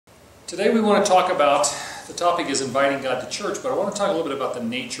Today we want to talk about, the topic is inviting God to church, but I want to talk a little bit about the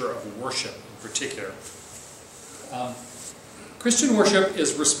nature of worship in particular. Christian worship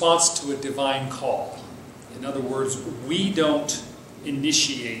is response to a divine call. In other words, we don't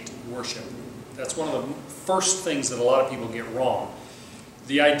initiate worship. That's one of the first things that a lot of people get wrong.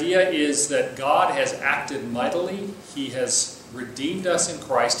 The idea is that God has acted mightily. He has redeemed us in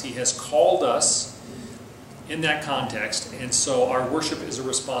Christ. He has called us in that context, and so our worship is a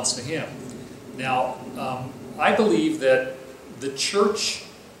response to Him. Now, I believe that the church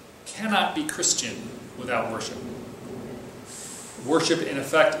cannot be Christian without worship. Worship, in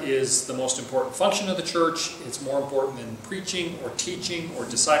effect, is the most important function of the church. It's more important than preaching or teaching or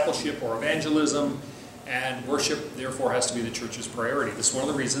discipleship or evangelism, and worship, therefore, has to be the church's priority. This is one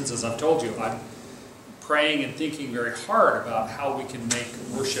of the reasons, as I've told you, I'm praying and thinking very hard about how we can make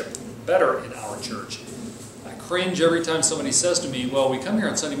worship better in our church. I cringe every time somebody says to me, well, we come here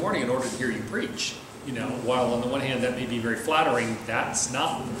on Sunday morning in order to hear you preach. You know, while on the one hand that may be very flattering, that's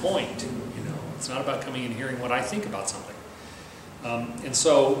not the point. You know, it's not about coming and hearing what I think about something. And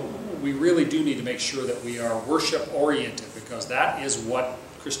so we really do need to make sure that we are worship-oriented, because that is what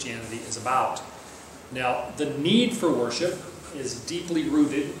Christianity is about. Now, the need for worship is deeply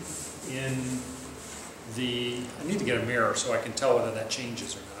rooted in I need to get a mirror so I can tell whether that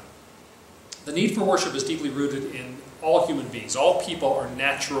changes or not. The need for worship is deeply rooted in all human beings. All people are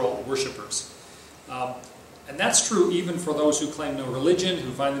natural worshipers. And that's true even for those who claim no religion,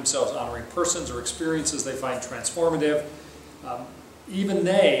 who find themselves honoring persons or experiences they find transformative. Even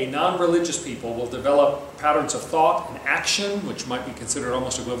they, non-religious people, will develop patterns of thought and action, which might be considered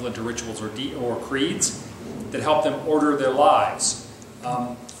almost equivalent to rituals or creeds, that help them order their lives.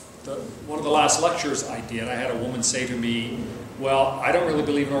 One of the last lectures I did, I had a woman say to me, well, I don't really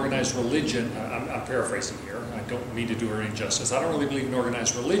believe in organized religion. I'm paraphrasing here. I don't mean to do her injustice. I don't really believe in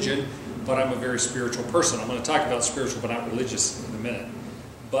organized religion, but I'm a very spiritual person. I'm going to talk about spiritual but not religious in a minute.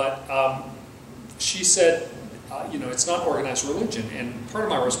 But she said, you know, it's not organized religion. And part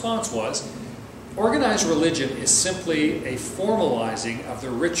of my response was, organized religion is simply a formalizing of the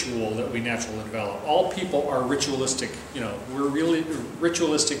ritual that we naturally develop. All people are ritualistic, you know, we're really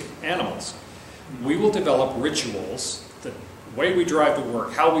ritualistic animals. We will develop rituals, the way we drive to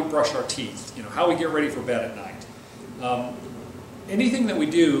work, how we brush our teeth, you know, how we get ready for bed at night. Anything that we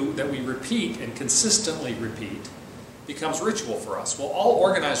do that we repeat and consistently repeat becomes ritual for us. Well, all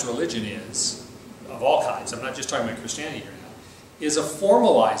organized religion is, of all kinds, I'm not just talking about Christianity here now, is a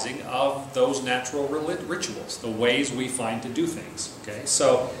formalizing of those natural rituals, the ways we find to do things. Okay,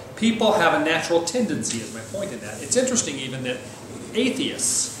 so people have a natural tendency, is my point in that. It's interesting even that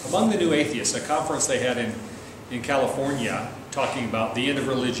atheists, among the new atheists, a conference they had in California talking about the end of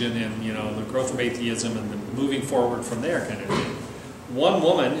religion and, you know, the growth of atheism and the moving forward from there kind of thing. One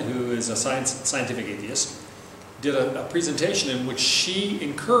woman who is a scientific atheist did a presentation in which she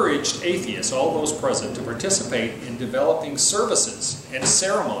encouraged atheists, all those present, to participate in developing services and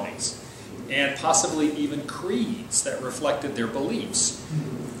ceremonies and possibly even creeds that reflected their beliefs,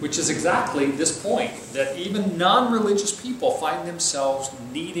 which is exactly this point, that even non-religious people find themselves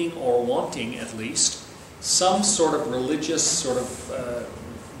needing or wanting, at least, some sort of religious, sort of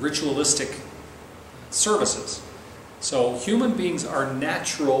ritualistic services. So human beings are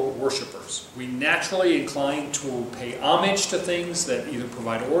natural worshipers. We naturally incline to pay homage to things that either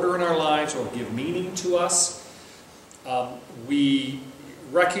provide order in our lives or give meaning to us. We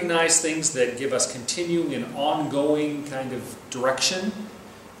recognize things that give us continuing and ongoing kind of direction,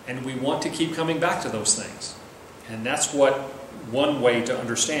 and we want to keep coming back to those things. And that's one way to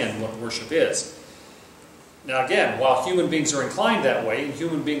understand what worship is. Now again, while human beings are inclined that way, and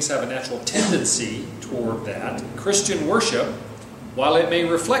human beings have a natural tendency toward that, Christian worship, while it may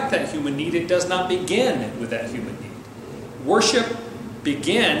reflect that human need, it does not begin with that human need. Worship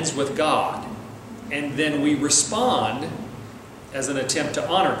begins with God, and then we respond as an attempt to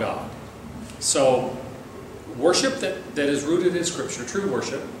honor God. So worship that is rooted in Scripture, true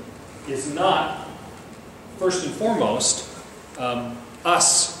worship, is not, first and foremost,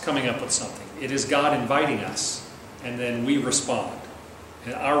 us coming up with something. It is God inviting us, and then we respond.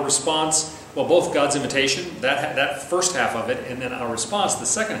 And our response, well, both God's invitation, that first half of it, and then our response, the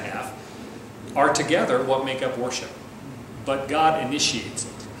second half, are together what make up worship. But God initiates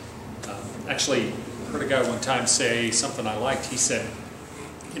it. Actually, I heard a guy one time say something I liked. He said,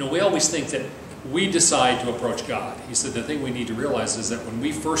 you know, we always think that we decide to approach God. He said the thing we need to realize is that when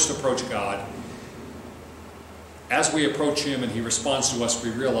we first approach God, as we approach Him and He responds to us, we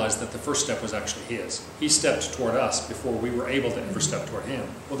realize that the first step was actually His. He stepped toward us before we were able to ever step toward Him.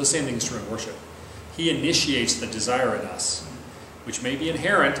 Well, the same thing is true in worship. He initiates the desire in us. which may be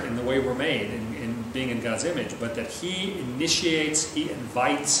inherent in the way we're made, in being in God's image, but that He initiates, He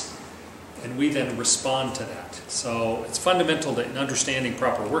invites, and we then respond to that. So it's fundamental in understanding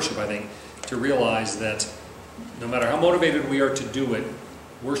proper worship, I think, to realize that no matter how motivated we are to do it,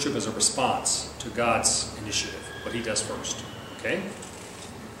 worship is a response to God's initiative, what He does first. Okay?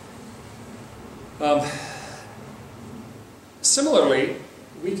 Similarly,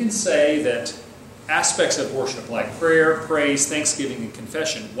 we can say that aspects of worship like prayer, praise, thanksgiving, and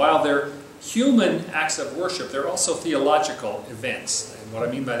confession, while they're human acts of worship, they're also theological events. And what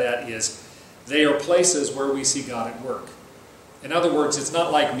I mean by that is they are places where we see God at work. In other words, it's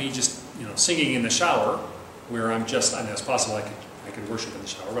not like me just singing in the shower, where I'm just, I know it's possible I could worship in the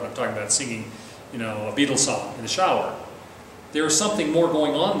shower, but I'm talking about singing a Beatles song in the shower. There is something more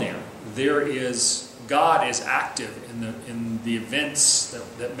going on there. God is active in the events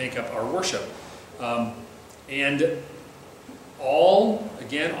that make up our worship. And all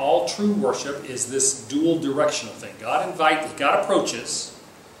true worship is this dual directional thing. God approaches,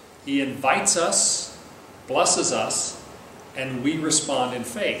 He invites us, blesses us, and we respond in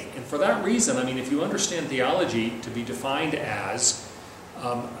faith. And for that reason, if you understand theology to be defined as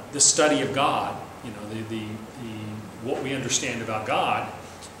the study of God, what we understand about God,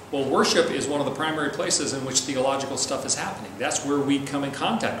 well, worship is one of the primary places in which theological stuff is happening. That's where we come in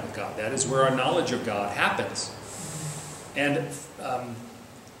contact with God. That is where our knowledge of God happens. And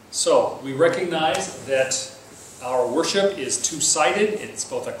so we recognize that our worship is two-sided. It's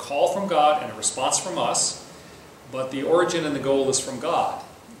both a call from God and a response from us. But the origin and the goal is from God.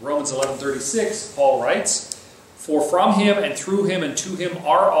 Romans 11:36, Paul writes, "For from Him and through Him and to Him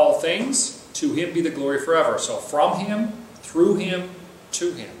are all things. To Him be the glory forever." So from Him, through Him,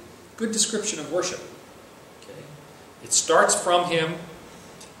 to Him. Good description of worship. Okay. It starts from Him,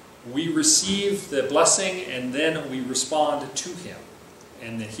 we receive the blessing, and then we respond to Him,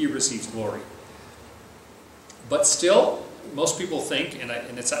 and then He receives glory. But still, most people think, and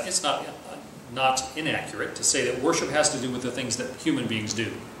it's not inaccurate to say that worship has to do with the things that human beings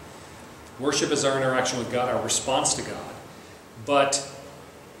do. Worship is our interaction with God, our response to God. But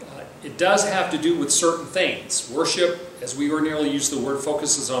it does have to do with certain things. Worship, as we ordinarily use the word,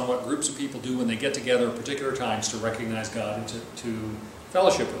 focuses on what groups of people do when they get together at particular times to recognize God and to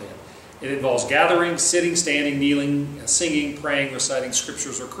fellowship with Him. It involves gathering, sitting, standing, kneeling, singing, praying, reciting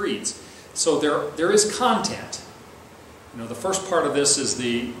scriptures or creeds. So there is content. The first part of this is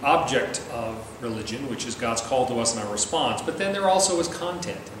the object of religion, which is God's call to us and our response. But then there also is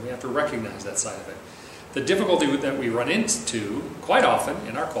content, and we have to recognize that side of it. The difficulty that we run into quite often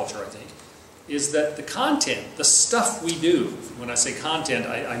in our culture, I think, is that the content, the stuff we do, when I say content,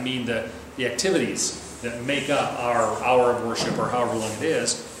 I mean the activities that make up our hour of worship or however long it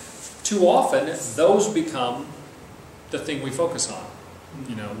is, too often those become the thing we focus on.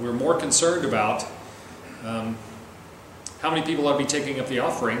 We're more concerned about how many people ought to be taking up the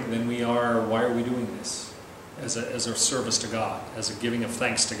offering than we are, why are we doing this as a service to God, as a giving of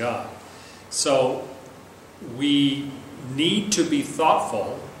thanks to God. So we need to be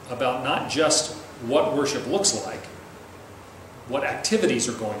thoughtful about not just what worship looks like, what activities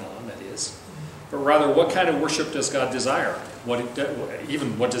are going on, that is, but rather what kind of worship does God desire? What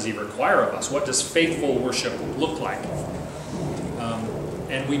does He require of us? What does faithful worship look like?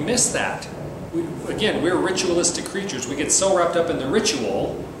 And we miss that. We're ritualistic creatures. We get so wrapped up in the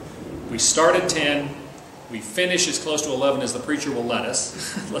ritual. We start at 10. We finish as close to 11 as the preacher will let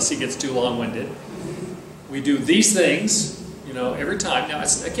us, unless he gets too long-winded. We do these things, every time. Now,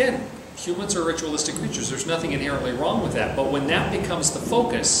 humans are ritualistic creatures. There's nothing inherently wrong with that. But when that becomes the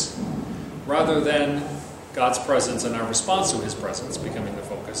focus, rather than God's presence and our response to His presence becoming the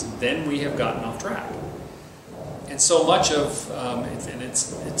focus, then we have gotten off track. And so much of, and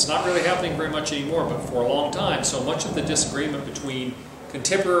it's not really happening very much anymore, but for a long time, so much of the disagreement between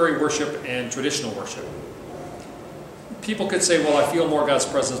contemporary worship and traditional worship. People could say, well, I feel more God's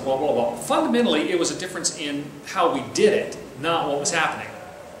presence, blah, blah, blah. Fundamentally, it was a difference in how we did it, not what was happening.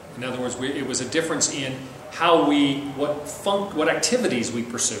 In other words, it was a difference in how what activities we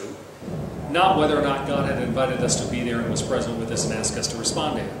pursue, not whether or not God had invited us to be there and was present with us and asked us to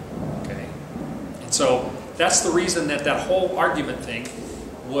respond to Him. Okay? And so that's the reason that whole argument thing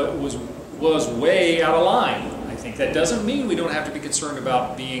was way out of line, I think. That doesn't mean we don't have to be concerned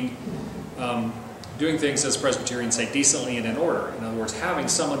about being doing things, as Presbyterians say, decently and in order. In other words, having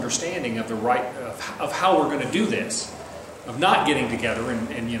some understanding of of how we're going to do this, of not getting together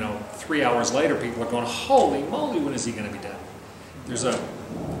and 3 hours later people are going, holy moly, when is he going to be done? There's a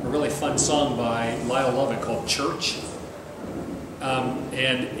really fun song by Lyle Lovett called Church,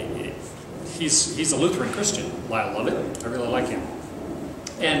 and he's a Lutheran Christian, Lyle Lovett. I really like him.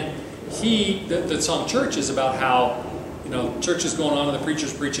 And the song Church is about how, church is going on and the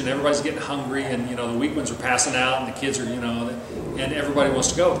preacher's preaching, everybody's getting hungry, and, the weak ones are passing out, and the kids are, and everybody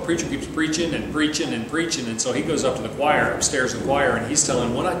wants to go. The preacher keeps preaching and preaching and preaching, and so he goes up to the choir, upstairs in the choir, and he's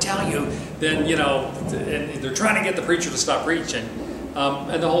telling, when I tell you, then, and they're trying to get the preacher to stop preaching.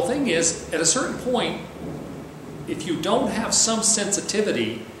 And the whole thing is, at a certain point, if you don't have some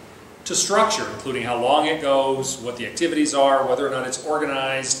sensitivity to structure, including how long it goes, what the activities are, whether or not it's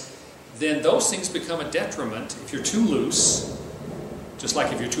organized, then those things become a detriment. If you're too loose, just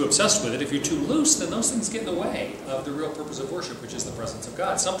like if you're too obsessed with it, if you're too loose, then those things get in the way of the real purpose of worship, which is the presence of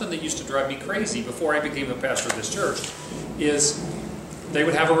God. Something that used to drive me crazy before I became the pastor of this church is they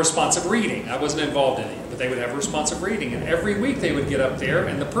would have a responsive reading. I wasn't involved in it, but they would have a responsive reading, and every week they would get up there,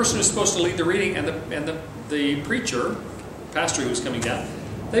 and the person who's supposed to lead the reading and the preacher, pastor who was coming down,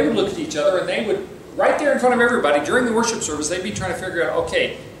 they would look at each other, and they would, right there in front of everybody, during the worship service, they'd be trying to figure out,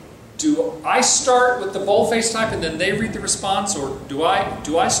 okay, do I start with the bold-faced type and then they read the response, or do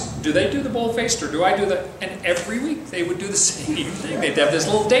they do the bold-faced, or do I do that? And every week they would do the same thing. They'd have this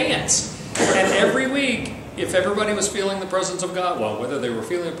little dance. And every week, if everybody was feeling the presence of God, well, whether they were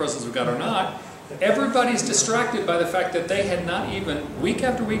feeling the presence of God or not, everybody's distracted by the fact that they had not even, week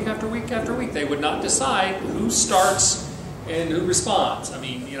after week after week after week, they would not decide who starts and who responds. I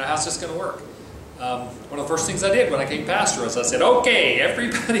mean, how's this going to work? One of the first things I did when I came pastor was I said, okay,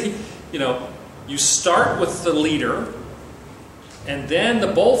 everybody, you start with the leader, and then the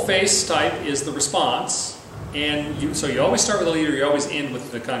bold-faced type is the response, and so you always start with the leader, you always end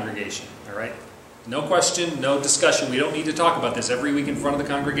with the congregation, all right? No question, no discussion. We don't need to talk about this every week in front of the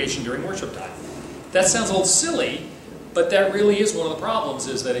congregation during worship time. That sounds a little silly, but that really is one of the problems,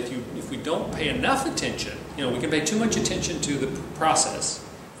 is that if we don't pay enough attention, we can pay too much attention to the process.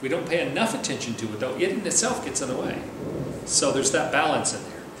 If we don't pay enough attention to it, though, it in itself gets in the way. So there's that balance in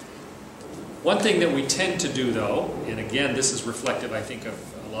there. One thing that we tend to do, though, and again, this is reflective, I think, of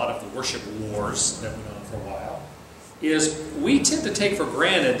a lot of the worship wars that went on for a while, is we tend to take for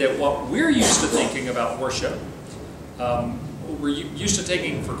granted that what we're used to thinking about worship, we're used to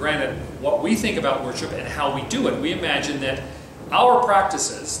taking for granted what we think about worship and how we do it. We imagine that our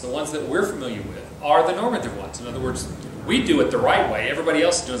practices, the ones that we're familiar with, are the normative ones. In other words, we do it the right way. Everybody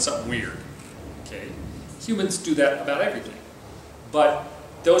else is doing something weird. Okay? Humans do that about everything. But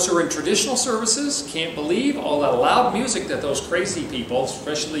those who are in traditional services can't believe all that loud music that those crazy people,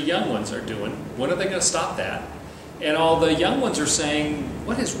 especially young ones, are doing. When are they going to stop that? And all the young ones are saying,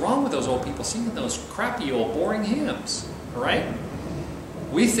 what is wrong with those old people singing those crappy old boring hymns? All right?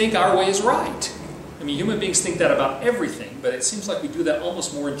 We think our way is right. I mean, human beings think that about everything, but it seems like we do that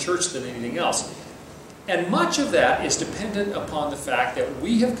almost more in church than anything else. And much of that is dependent upon the fact that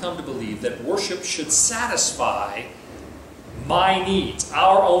we have come to believe that worship should satisfy my needs,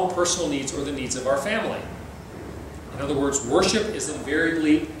 our own personal needs, or the needs of our family. In other words, worship is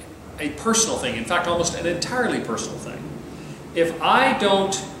invariably a personal thing. In fact, almost an entirely personal thing. If I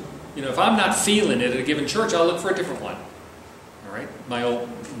don't, if I'm not feeling it at a given church, I'll look for a different one. All right? My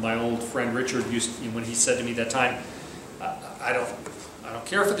old friend Richard when he said to me that time, I don't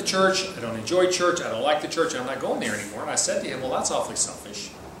care for the church, I don't enjoy church, I don't like the church, I'm not going there anymore. And I said to him, well, that's awfully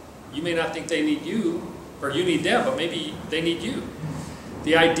selfish. You may not think they need you, or you need them, but maybe they need you.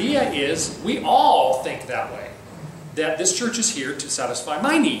 The idea is, we all think that way. That this church is here to satisfy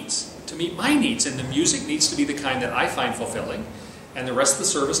my needs, to meet my needs, and the music needs to be the kind that I find fulfilling, and the rest of the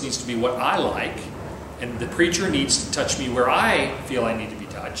service needs to be what I like, and the preacher needs to touch me where I feel I need to be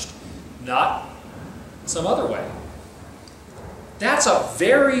touched, not some other way. That's a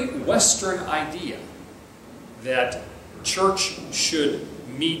very Western idea, that church should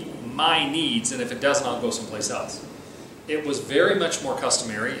meet my needs, and if it doesn't, I'll go someplace else. It was very much more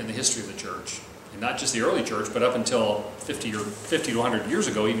customary in the history of the church, and not just the early church, but up until 50 to 100 years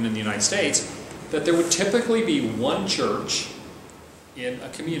ago, even in the United States, that there would typically be one church in a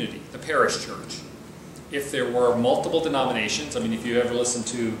community, the parish church. If there were multiple denominations, I mean, if you ever listen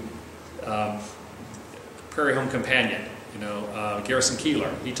to Prairie Home Companion, Garrison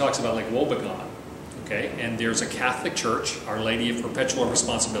Keillor, he talks about Lake Wobegon, okay? And there's a Catholic church, Our Lady of Perpetual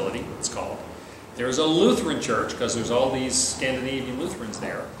Responsibility, it's called. There's a Lutheran church, because there's all these Scandinavian Lutherans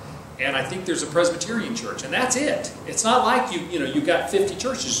there. And I think there's a Presbyterian church, and that's it. It's not like you've got 50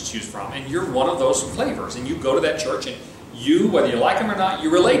 churches to choose from, and you're one of those flavors, and you go to that church, and you, whether you like them or not, you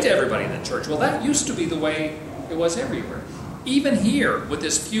relate to everybody in that church. Well, that used to be the way it was everywhere. Even here, with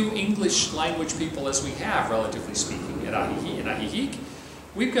as few English language people as we have, relatively speaking, at Ahihic,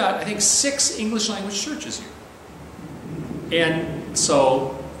 we've got, I think, 6 English language churches here. And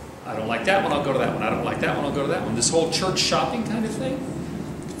so, I don't like that one, I'll go to that one. I don't like that one, I'll go to that one. This whole church shopping kind of thing,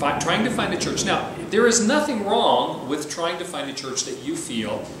 trying to find a church. Now, there is nothing wrong with trying to find a church that you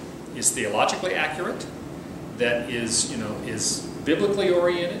feel is theologically accurate, that is, is biblically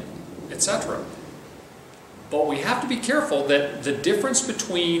oriented, etc. But we have to be careful that the difference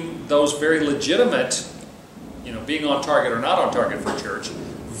between those very legitimate, being on target or not on target for church,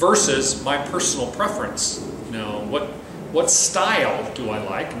 versus my personal preference. What style do I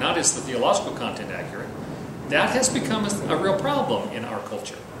like? Not is the theological content accurate. That has become a real problem in our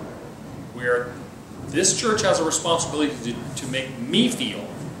culture, where this church has a responsibility to make me feel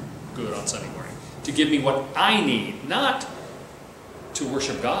good on Sunday morning, to give me what I need, not to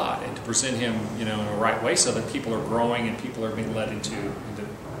worship God and to present Him, in a right way, so that people are growing and people are being led into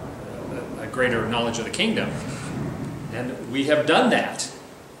a greater knowledge of the kingdom. And we have done that.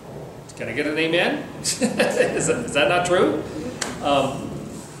 Can I get an amen? Is that not true?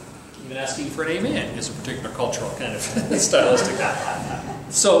 Even asking for an amen is a particular cultural kind of stylistic.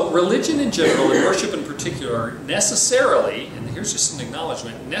 So religion in general and worship in particular necessarily, and here's just an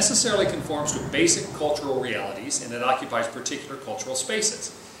acknowledgement, necessarily conforms to basic cultural realities, and it occupies particular cultural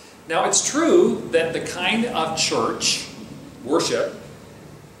spaces. Now it's true that the kind of church, worship,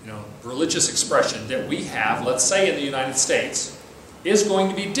 religious expression that we have, let's say in the United States, is going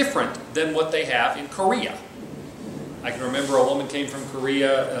to be different than what they have in Korea. I can remember a woman came from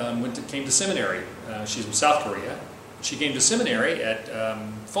Korea, came to seminary. She's from South Korea. She came to seminary at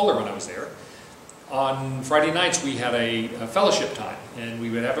Fuller when I was there. On Friday nights we had a fellowship time, and we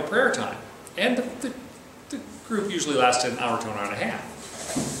would have a prayer time. And the group usually lasted an hour to an hour and a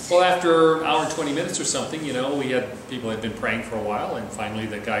half. Well, after an hour and 20 minutes or something, we had people had been praying for a while, and finally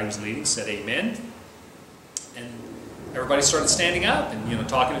the guy who was leading said amen. And everybody started standing up and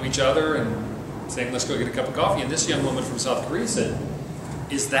talking to each other and saying, let's go get a cup of coffee. And this young woman from South Korea said,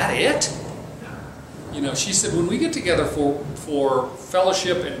 is that it? She said, when we get together for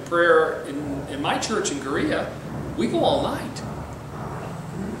fellowship and prayer in my church in Korea, we go all night.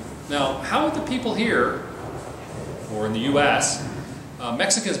 Now, how would the people here, or in the U.S.,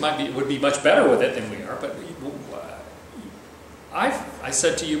 Mexicans would be much better with it than we are, but I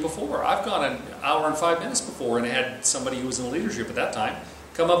said to you before, I've gone an hour and 5 minutes before and had somebody who was in leadership at that time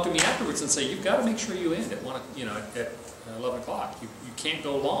come up to me afterwards and say, you've got to make sure you end at 11 o'clock. You can't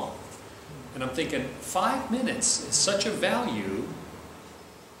go long. And I'm thinking, 5 minutes is such a value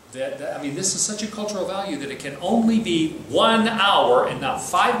that this is such a cultural value that it can only be 1 hour and not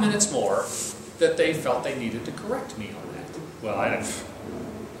 5 minutes more, that they felt they needed to correct me on that. Well, I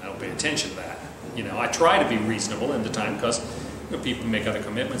don't pay attention to that. I try to be reasonable in the time, because people make other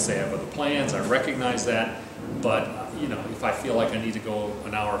commitments, they have other plans, I recognize that. But, if I feel like I need to go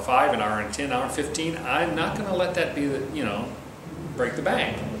an hour 5, an hour and 10, an hour and 15, I'm not going to let that be break the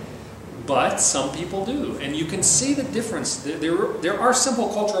bank. But some people do, and you can see the difference. There are simple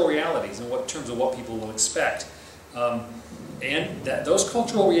cultural realities in terms of what people will expect. And those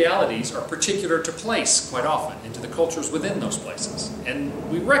cultural realities are particular to place quite often, and to the cultures within those places. And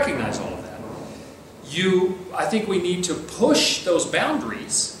we recognize all of that. I think we need to push those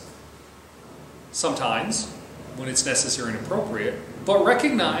boundaries sometimes when it's necessary and appropriate, but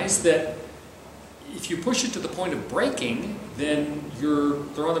recognize that if you push it to the point of breaking, then you're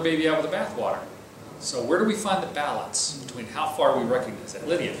throwing the baby out with the bathwater. So where do we find the balance between how far we recognize that?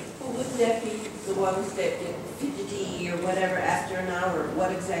 Lydia? Well, wouldn't that be the ones that get fidgety or whatever after an hour?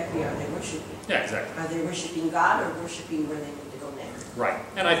 What exactly are they worshiping? Yeah, exactly. Are they worshiping God or worshiping where they need to go next? Right.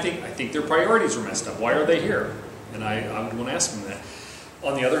 And I think their priorities are messed up. Why are they here? And I would want to ask them that.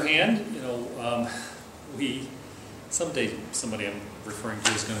 On the other hand, someday somebody I'm referring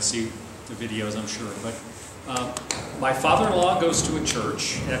to is going to see the videos, I'm sure. But my father-in-law goes to a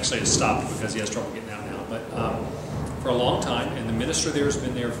church. Actually, it's stopped because he has trouble getting out now. But for a long time, and the minister there has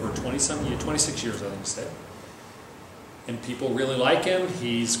been there for 26 years, I think he said. And people really like him.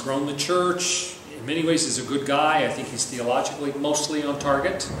 He's grown the church. In many ways, he's a good guy. I think he's theologically mostly on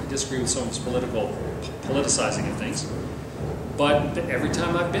target. I disagree with some of his politicizing of things. But every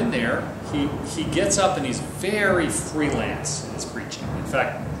time I've been there, he gets up and he's very freelance in his preaching. In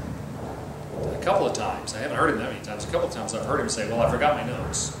fact, a couple of times, I haven't heard him that many times, a couple of times I've heard him say, well, I forgot my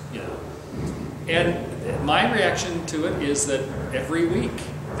notes, And my reaction to it is that every week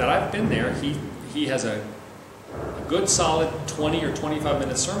that I've been there, he has a good solid 20 or 25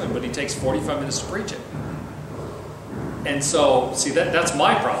 minute sermon, but he takes 45 minutes to preach it. And so, see, that's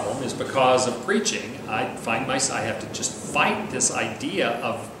my problem, is because of preaching, I have to just fight this idea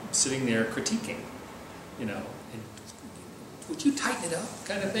of sitting there critiquing, and would you tighten it up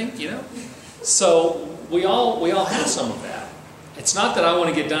kind of thing, So we all have some of that. It's not that I want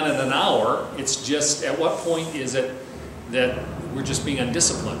to get done in an hour, it's just at what point is it that we're just being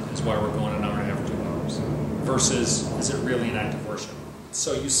undisciplined is why we're going an hour and a half or 2 hours, versus is it really an act of worship?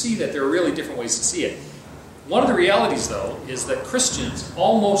 So you see that there are really different ways to see it. One of the realities, though, is that Christians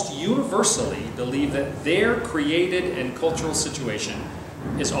almost universally believe that their created and cultural situation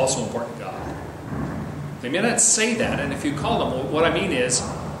is also important to God. They may not say that, and if you call them, well, what I mean is,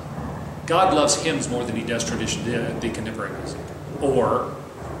 God loves hymns more than he does the contemporary music. Or,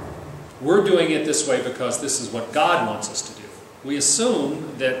 we're doing it this way because this is what God wants us to do. We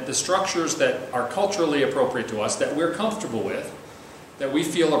assume that the structures that are culturally appropriate to us, that we're comfortable with, that we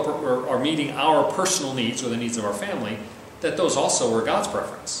feel are meeting our personal needs or the needs of our family, that those also are God's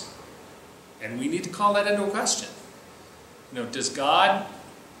preference. And we need to call that into question. Does God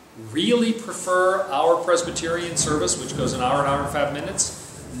really prefer our Presbyterian service, which goes an hour and 5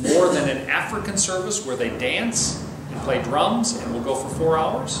 minutes, more than an African service where they dance and play drums and will go for 4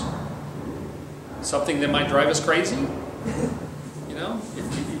 hours? Something that might drive us crazy?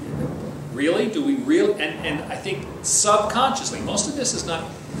 Really? Do we really? And I think subconsciously, most of this is not,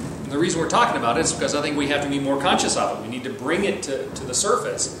 the reason we're talking about it is because I think we have to be more conscious of it. We need to bring it to the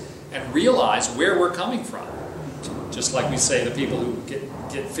surface and realize where we're coming from. Just like we say the people who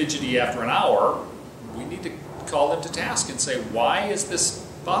get fidgety after an hour, we need to call them to task and say, why is this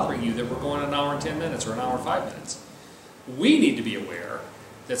bothering you that we're going an hour and 10 minutes or an hour and 5 minutes? We need to be aware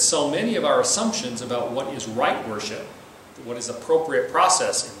that so many of our assumptions about what is right worship, what is appropriate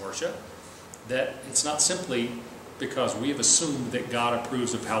process in worship, that it's not simply because we have assumed that God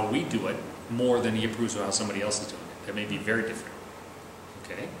approves of how we do it more than he approves of how somebody else is doing it. It may be very different.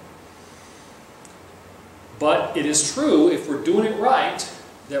 Okay? But it is true, if we're doing it right,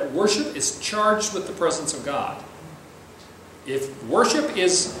 that worship is charged with the presence of God. If worship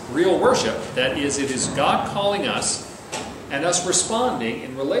is real worship, that is, it is God calling us and us responding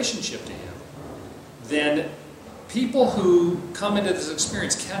in relationship to him, then people who come into this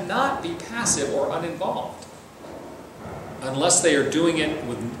experience cannot be passive or uninvolved unless they are doing it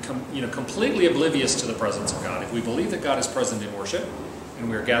with, completely oblivious to the presence of God. If we believe that God is present in worship, and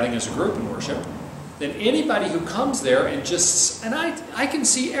we are gathering as a group in worship, then anybody who comes there and I can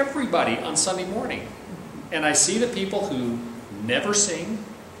see everybody on Sunday morning. And I see the people who never sing,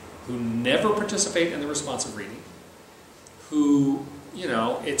 who never participate in the responsive reading, who,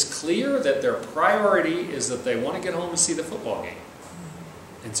 it's clear that their priority is that they want to get home and see the football game.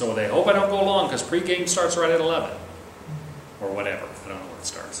 And so they hope I don't go long because pregame starts right at 11. Or whatever. I don't know when it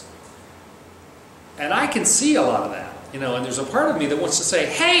starts. And I can see a lot of that, and there's a part of me that wants to say,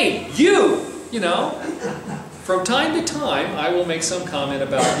 hey, you, From time to time, I will make some comment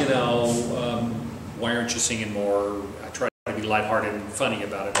about, why aren't you singing more? I try to be lighthearted and funny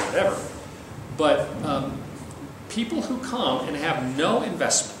about it or whatever. But people who come and have no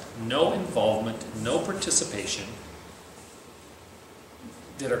investment, no involvement, no participation,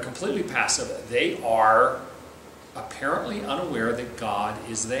 that are completely passive, they are apparently unaware that God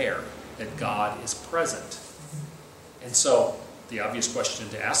is there, that God is present. And so the obvious question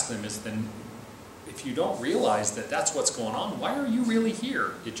to ask them is then, if you don't realize that that's what's going on, why are you really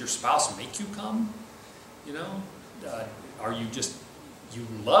here? Did your spouse make you come? Are you just, you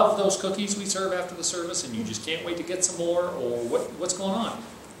love those cookies we serve after the service and you just can't wait to get some more? Or what's going on?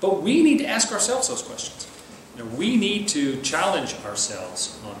 But we need to ask ourselves those questions. We need to challenge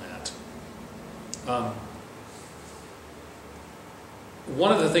ourselves on that.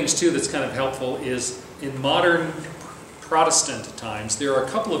 One of the things, too, that's kind of helpful is in modern Protestant times, there are a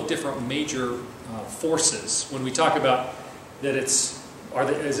couple of different major forces. When we talk about that is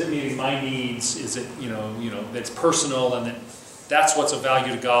it meeting my needs? Is it, that's personal and that's what's of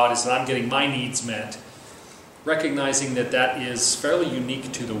value to God, is that I'm getting my needs met. Recognizing that that is fairly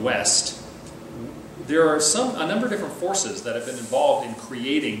unique to the West, there are a number of different forces that have been involved in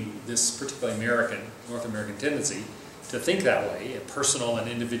creating this particularly North American tendency to think that way, in personal and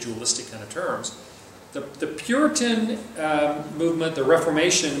individualistic kind of terms. The Puritan movement, the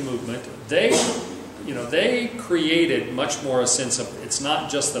Reformation movement, they created much more a sense of, it's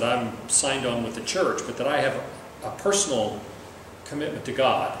not just that I'm signed on with the church, but that I have a personal commitment to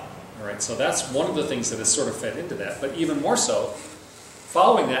God. All right, so that's one of the things that has sort of fed into that. But even more so,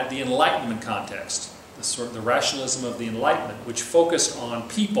 following that, the Enlightenment context, the rationalism of the Enlightenment, which focused on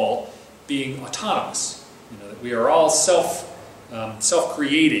people being autonomous. That we are all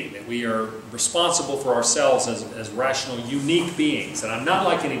self-creating, that we are responsible for ourselves as rational, unique beings, and I'm not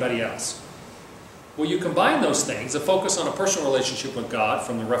like anybody else. Well, you combine those things, a focus on a personal relationship with God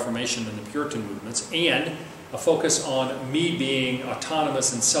from the Reformation and the Puritan movements, and a focus on me being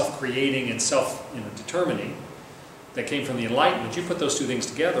autonomous and self-creating and self-determining that came from the Enlightenment. You put those two things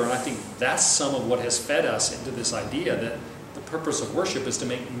together, and I think that's some of what has fed us into this idea that the purpose of worship is to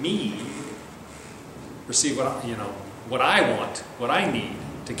make me receive what I want, what I need,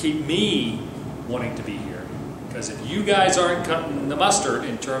 to keep me wanting to be here. Because if you guys aren't cutting the mustard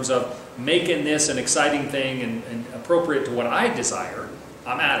in terms of making this an exciting thing and appropriate to what I desire,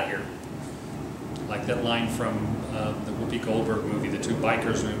 I'm out of here. Like that line from the Whoopi Goldberg movie, the two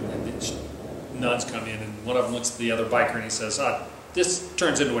bikers, and the nuns come in, and one of them looks at the other biker and he says, this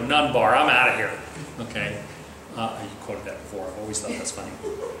turns into a nun bar, I'm out of here. Okay. You quoted that before, I've always thought that's funny.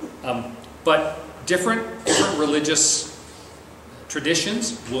 But different religious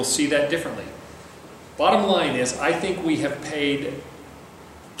traditions will see that differently. Bottom line is, I think we have paid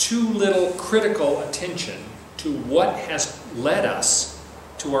too little critical attention to what has led us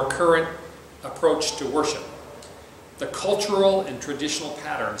to our current approach to worship. The cultural and traditional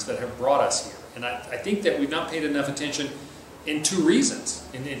patterns that have brought us here. And I think that we've not paid enough attention in two reasons,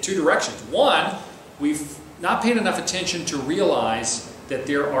 in two directions. One, we've not paid enough attention to realize that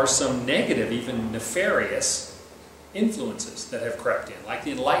there are some negative, even nefarious influences that have crept in, like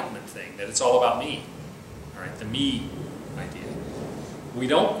the Enlightenment thing, that it's all about me. All right, the me idea.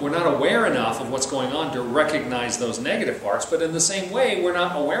 We're not aware enough of what's going on to recognize those negative parts, but in the same way, we're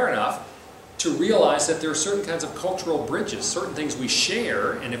not aware enough to realize that there are certain kinds of cultural bridges, certain things we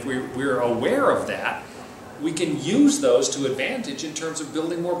share, and if we're aware of that, we can use those to advantage in terms of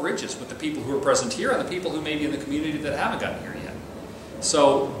building more bridges with the people who are present here and the people who may be in the community that haven't gotten here yet.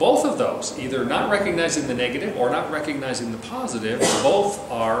 So both of those, either not recognizing the negative or not recognizing the positive,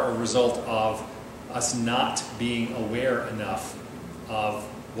 both are a result of us not being aware enough of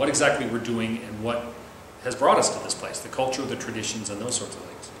what exactly we're doing and what has brought us to this place, the culture, the traditions, and those sorts of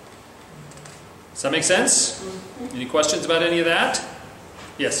things. Does that make sense? Any questions about any of that?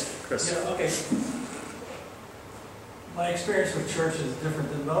 Yes, Chris? Yeah, okay. My experience with church is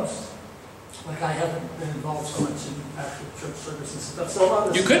different than most. Like, I haven't been involved so much in actual church service and stuff. So a lot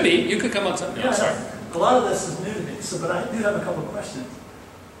of this, You could be. You could come on something. No, sorry. a lot of this is new to me. But I do have a couple of questions.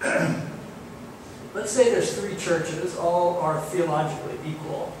 Let's say there's 3 churches, all are theologically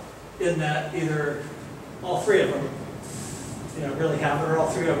equal, in that either all 3 of them, really have it, or all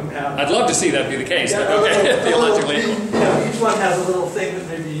 3 of them have. I'd love to see that be the case, Yeah, but okay, theologically. Each one has a little thing that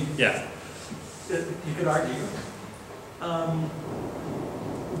maybe Yeah. you could argue.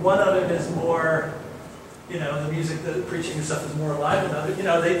 One of them is more, the music, the preaching and stuff is more alive than others.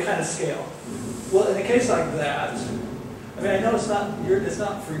 They kind of scale. Well, in a case like that, I know it's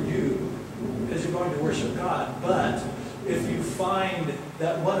not for you because you're going to worship God, but if you find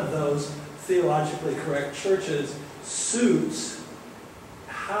that one of those theologically correct churches suits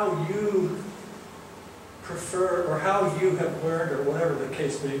how you prefer or how you have learned or whatever the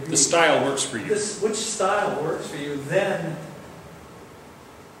case may be. The style works for you. Which style works for you, then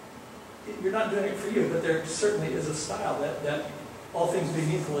you're not doing it for you, but there certainly is a style that all things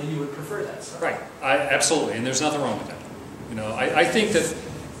being equal, you would prefer that style. Right. Absolutely, and there's nothing wrong with that.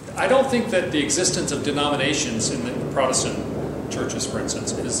 I don't think that the existence of denominations in the Protestant churches, for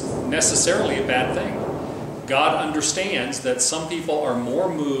instance, is necessarily a bad thing. God understands that some people are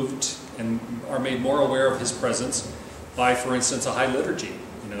more moved and are made more aware of His presence by, for instance, a high liturgy,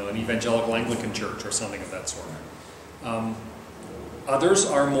 an evangelical Anglican church or something of that sort. Others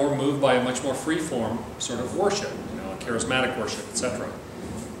are more moved by a much more free-form sort of worship, charismatic worship, etc.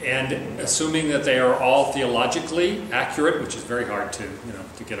 And assuming that they are all theologically accurate, which is very hard to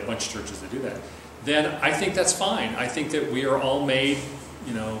get a bunch of churches to do that, then I think that's fine. I think that we are all made,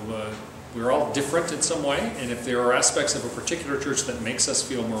 we're all different in some way, and if there are aspects of a particular church that makes us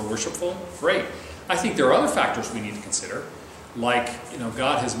feel more worshipful, great. I think there are other factors we need to consider, like,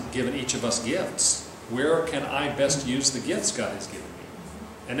 God has given each of us gifts. Where can I best use the gifts God has given me?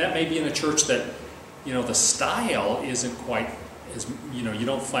 And that may be in a church that, the style isn't quite as, you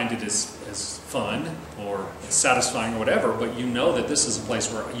don't find it as fun or as satisfying or whatever, but you know that this is a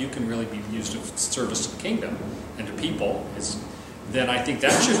place where you can really be used of service to the kingdom and to people, then I think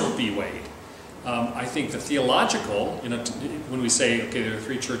that should be weighed. I think the theological, when we say, okay, there are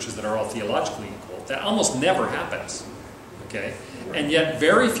 3 churches that are all theologically equal, that almost never happens, okay? And yet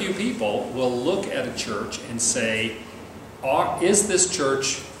very few people will look at a church and say, is this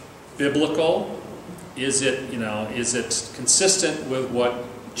church biblical? Is it consistent with what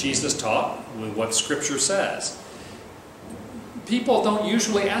Jesus taught, with what Scripture says? People don't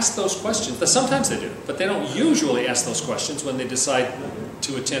usually ask those questions. Sometimes they do, but they don't usually ask those questions when they decide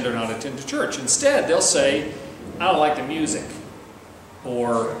to attend or not attend a church. Instead, they'll say, I don't like the music,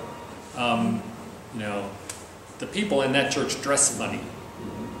 or, the people in that church dress funny,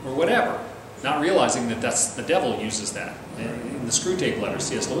 or whatever, not realizing that the devil uses that. In the Screwtape Letters,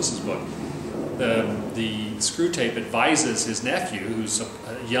 C.S. Lewis's book, the Screw Tape advises his nephew, who's a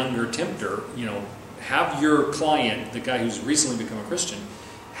younger tempter, you know, have your client, the guy who's recently become a Christian,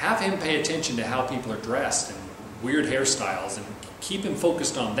 have him pay attention to how people are dressed and weird hairstyles, and keep him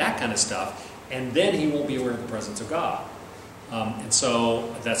focused on that kind of stuff, and then he won't be aware of the presence of God. And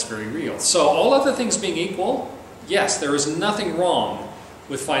so that's very real. So all other things being equal, yes, there is nothing wrong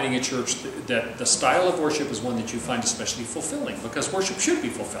with finding a church that the style of worship is one that you find especially fulfilling, because worship should be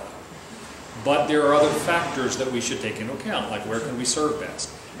fulfilling. But there are other factors that we should take into account, like where can we serve best.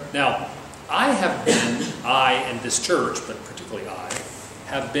 Now, I and this church, but particularly I,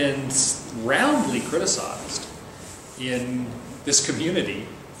 have been roundly criticized in this community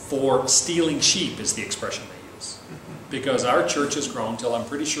for stealing sheep, is the expression they use. Because our church has grown till I'm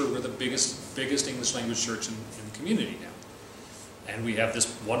pretty sure we're the biggest English language church in the community now. And we have this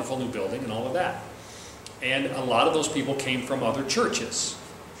wonderful new building and all of that. And a lot of those people came from other churches.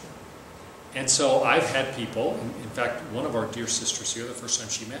 And so I've had people, in fact, one of our dear sisters here, the first time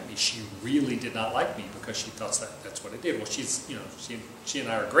she met me, she really did not like me because she thought that's what I did. Well, she's, you know, she and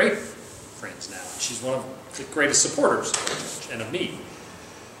I are great friends now. She's one of the greatest supporters and of me.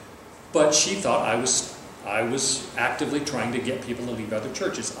 But she thought I was actively trying to get people to leave other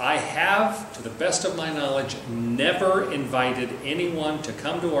churches. I have, to the best of my knowledge, never invited anyone to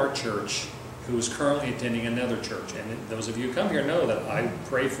come to our church who is currently attending another church. And those of you who come here know that I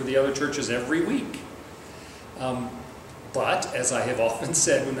pray for the other churches every week. But, as I have often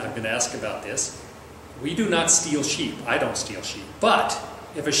said when I've been asked about this, we do not steal sheep. I don't steal sheep. But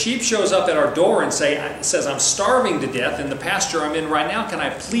if a sheep shows up at our door and says, I'm starving to death in the pasture I'm in right now, can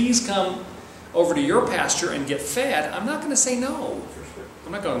I please come over to your pasture and get fed? I'm not going to say no.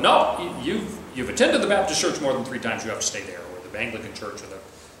 I'm not going, no, you've attended the Baptist church more than 3 times, you have to stay there, or the Anglican church, or the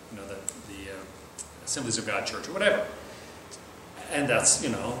Assemblies of God church, or whatever. And that's, you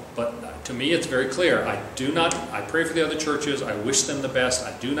know, but to me it's very clear. I pray for the other churches, I wish them the best.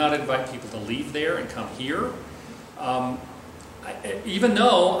 I do not invite people to leave there and come here. Even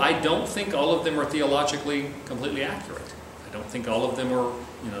though I don't think all of them are theologically completely accurate. I don't think all of them are,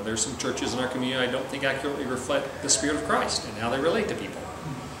 you know, there's some churches in our community I don't think accurately reflect the Spirit of Christ and how they relate to people.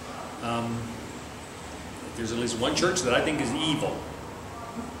 There's at least one church that I think is evil.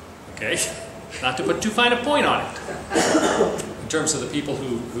 Okay? Not to put too fine a point on it in terms of the people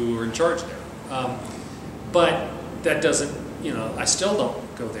who are in charge there. But that doesn't, you know, I still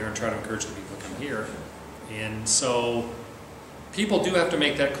don't go there and try to encourage the people to come here. And so people do have to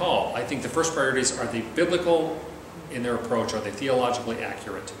make that call. I think the first priorities, are they biblical in their approach? Are they theologically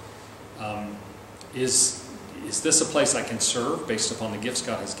accurate? Is this a place I can serve based upon the gifts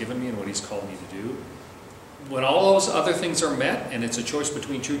God has given me and what He's called me to do? When all those other things are met, and it's a choice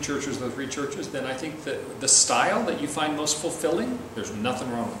between 2 churches or 3 churches, then I think that the style that you find most fulfilling, there's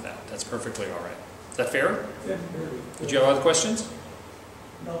nothing wrong with that. That's perfectly all right. Is that fair? Yeah, Did you have other questions?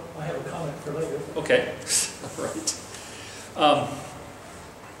 No, I have a comment for later. Okay. All right.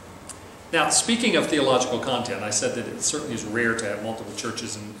 Now, speaking of theological content, I said that it certainly is rare to have multiple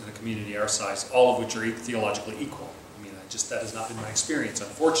churches in a community our size, all of which are theologically equal. I mean, that has not been my experience,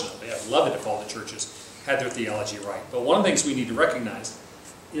 unfortunately. I'd love it if all the churches had their theology right. But one of the things we need to recognize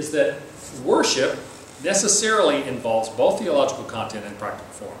is that worship necessarily involves both theological content and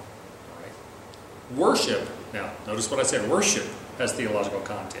practical form. Right? Worship, now notice what I said, worship has theological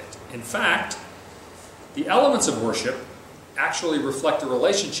content. In fact, the elements of worship actually reflect the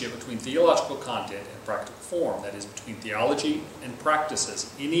relationship between theological content and practical form, that is, between theology and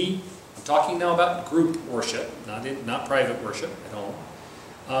practices. I'm talking now about group worship, not private worship at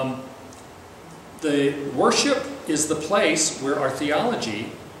home. The worship is the place where our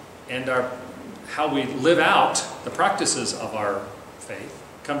theology and how we live out the practices of our faith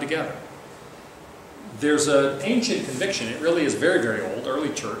come together. There's an ancient conviction, it really is very, very old,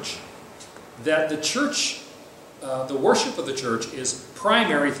 early church, that the church, the worship of the church is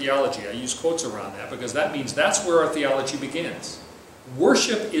primary theology. I use quotes around that because that means that's where our theology begins.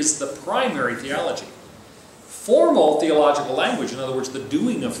 Worship is the primary theology. Formal theological language, in other words, the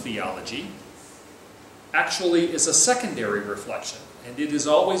doing of theology, actually is a secondary reflection, and it is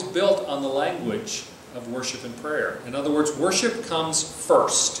always built on the language of worship and prayer. In other words, worship comes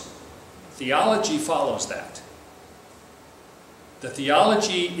first. Theology follows that. The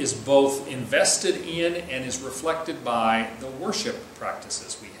theology is both invested in and is reflected by the worship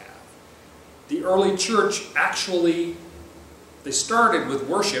practices we have. The early church actually, they started with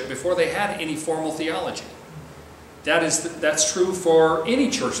worship before they had any formal theology. That's true for any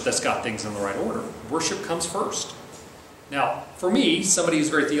church that's got things in the right order. Worship comes first. Now, for me, somebody who's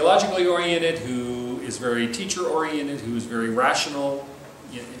very theologically oriented, who is very teacher-oriented, who is very rational,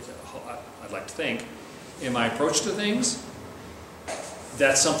 I I'd like to think, in my approach to things.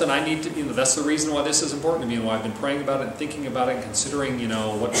 That's something I need to, that's the reason why this is important to me and why I've been praying about it and thinking about it and considering,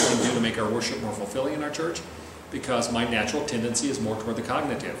 what we can do to make our worship more fulfilling in our church, because my natural tendency is more toward the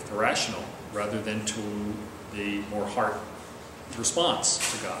cognitive, the rational, rather than to the more heart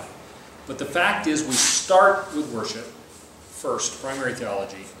response to God. But the fact is, we start with worship first, primary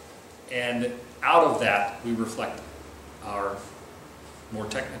theology, and out of that we reflect our more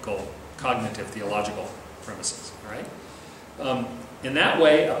technical, cognitive, theological premises. All right? In that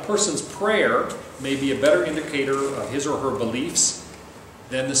way, a person's prayer may be a better indicator of his or her beliefs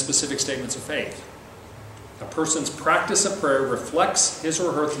than the specific statements of faith. A person's practice of prayer reflects his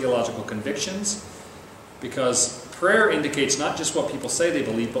or her theological convictions, because prayer indicates not just what people say they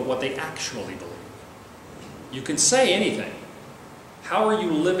believe, but what they actually believe. You can say anything. How are you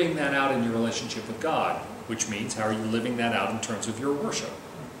living that out in your relationship with God? Which means, how are you living that out in terms of your worship?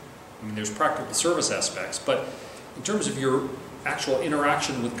 I mean, there's practical service aspects, but in terms of your actual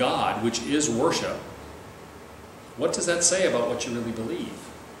interaction with God, which is worship, what does that say about what you really believe?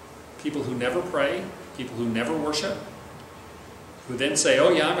 People who never pray, people who never worship, who then say, oh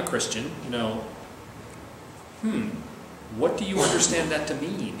yeah, I'm a Christian, what do you understand that to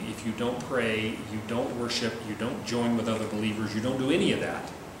mean if you don't pray, you don't worship, you don't join with other believers, you don't do any of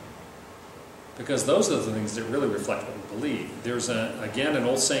that? Because those are the things that really reflect what we believe. There's, again, an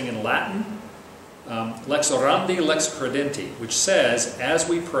old saying in Latin, lex orandi, lex credenti, which says, as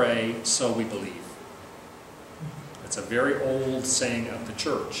we pray, so we believe. It's a very old saying of the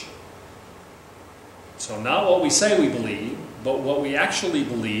church. So not what we say we believe, but what we actually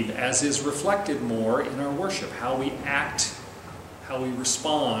believe as is reflected more in our worship, how we act, how we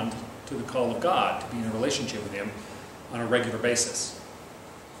respond to the call of God to be in a relationship with Him on a regular basis.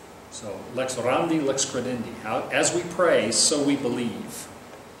 So, lex orandi, lex credendi. As we pray, so we believe.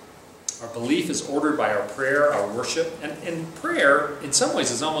 Our belief is ordered by our prayer, our worship. And prayer, in some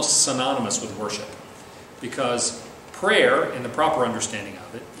ways, is almost synonymous with worship. Because prayer, in the proper understanding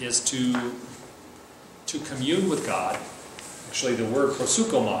of it, is to commune with God. Actually, the word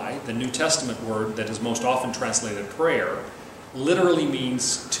proseuchomai, the New Testament word that is most often translated prayer, literally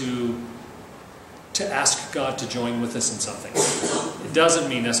means to ask God to join with us in something. It doesn't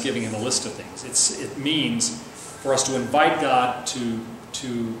mean us giving Him a list of things. It means for us to invite God to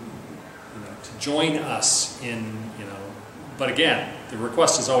join us in, but again, the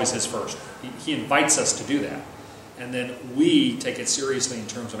request is always His first. He invites us to do that. And then we take it seriously in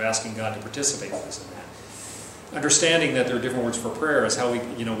terms of asking God to participate with us in that. Understanding that there are different words for prayer is how we,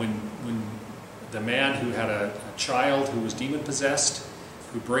 when the man who had a child who was demon-possessed,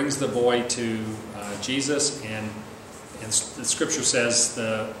 who brings the boy to Jesus, and the Scripture says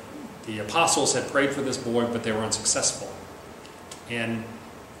the apostles had prayed for this boy, but they were unsuccessful. And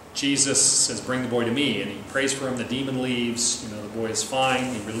Jesus says, bring the boy to me, and he prays for him, the demon leaves, the boy is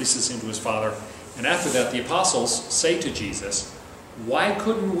fine, he releases him to his father. And after that, the apostles say to Jesus, why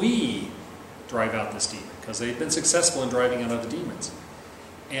couldn't we drive out this demon? Because they've been successful in driving out other demons.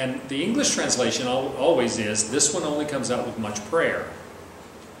 And the English translation always is, this one only comes out with much prayer.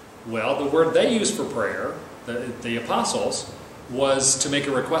 Well, the word they used for prayer, the apostles, was to make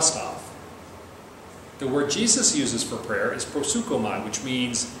a request of. The word Jesus uses for prayer is proseuchomai, which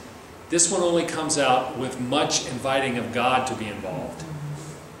means this one only comes out with much inviting of God to be involved.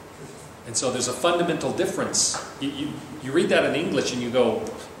 And so there's a fundamental difference. You read that in English and you go,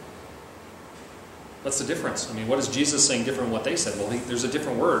 what's the difference? I mean, what is Jesus saying different than what they said? Well, there's a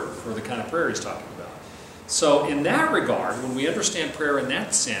different word for the kind of prayer He's talking about. So in that regard, when we understand prayer in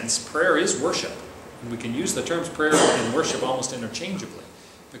that sense, prayer is worship. And we can use the terms prayer and worship almost interchangeably,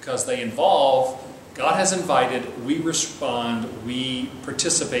 because they involve, God has invited, we respond, we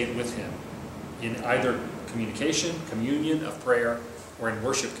participate with Him in either communion of prayer, or in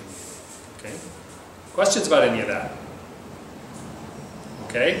worship communion. Okay? Questions about any of that?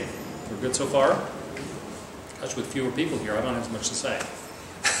 Okay? We're good so far? Gosh, with fewer people here, I don't have as much to say.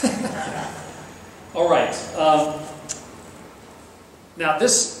 All right. Now,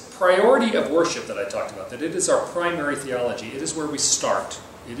 this priority of worship that I talked about, that it is our primary theology, it is where we start.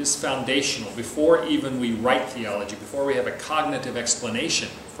 It is foundational. Before even we write theology, before we have a cognitive explanation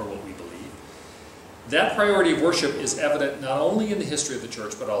for what we believe, that priority of worship is evident not only in the history of the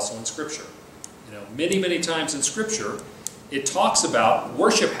church, but also in Scripture. Many, many times in Scripture, it talks about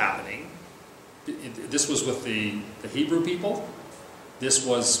worship happening. This was with the Hebrew people. This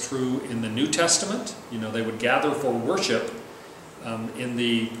was true in the New Testament. They would gather for worship in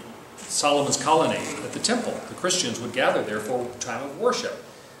the Solomon's colonnade at the temple. The Christians would gather there for a time of worship.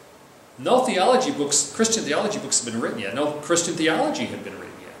 No Christian theology books have been written yet. No Christian theology had been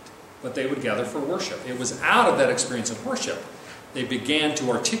written yet. but they would gather for worship. It was out of that experience of worship they began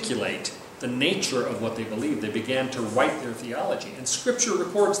to articulate the nature of what they believed. They began to write their theology, and Scripture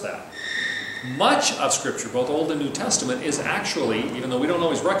records that. Much of Scripture, both Old and New Testament, is actually, even though we don't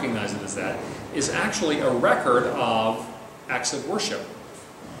always recognize it as that, is actually a record of acts of worship.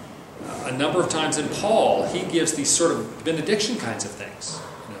 A number of times in Paul, he gives these sort of benediction kinds of things,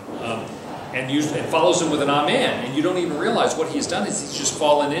 and follows them with an amen, and you don't even realize what he's done is he's just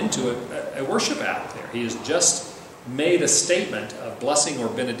fallen into a worship act there. He has just made a statement of blessing or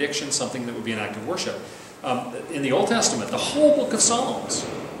benediction, something that would be an act of worship. In the Old Testament, the whole book of Psalms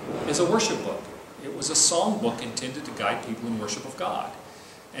is a worship book. It was a song book intended to guide people in worship of God.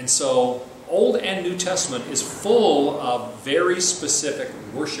 And so Old and New Testament is full of very specific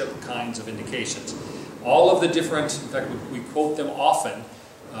worship kinds of indications. All of the different, in fact, we quote them often,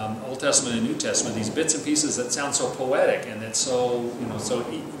 Old Testament and New Testament, these bits and pieces that sound so poetic and that so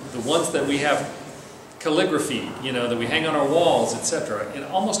the ones that we have calligraphy, that we hang on our walls, etc. In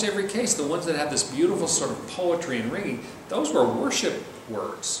almost every case, the ones that have this beautiful sort of poetry and ringing, those were worship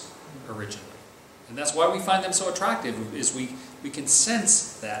words originally. And that's why we find them so attractive, is we can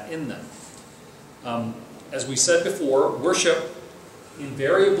sense that in them. As we said before, worship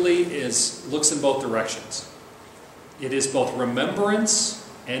invariably looks in both directions. It is both remembrance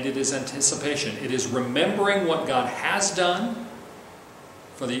and it is anticipation. It is remembering what God has done.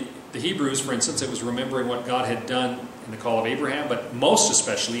 For the Hebrews, for instance, it was remembering what God had done in the call of Abraham, but most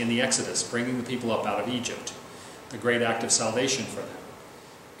especially in the Exodus, bringing the people up out of Egypt, the great act of salvation for them,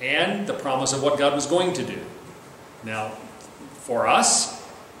 and the promise of what God was going to do. Now, for us,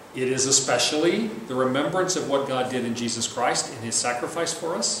 it is especially the remembrance of what God did in Jesus Christ in His sacrifice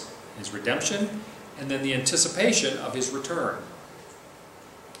for us, His redemption, and then the anticipation of His return.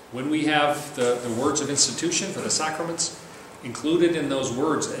 When we have the words of institution for the sacraments, included in those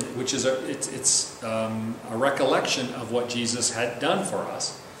words, which is a recollection of what Jesus had done for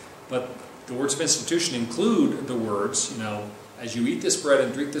us. But the words of institution include the words, as you eat this bread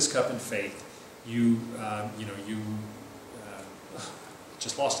and drink this cup in faith,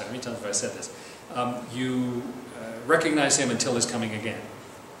 just lost it. How many times have I said this? You recognize Him until His coming again.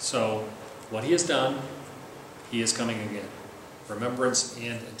 So what He has done, He is coming again. Remembrance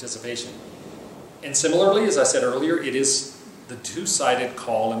and anticipation. And similarly, as I said earlier, it is the two-sided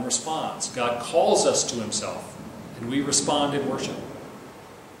call and response. God calls us to Himself, and we respond in worship.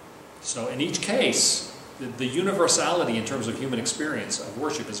 So in each case, the universality in terms of human experience of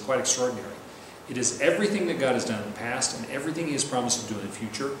worship is quite extraordinary. It is everything that God has done in the past and everything He has promised to do in the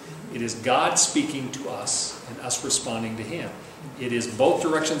future. It is God speaking to us and us responding to Him. It is both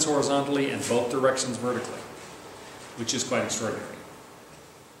directions horizontally and both directions vertically, which is quite extraordinary.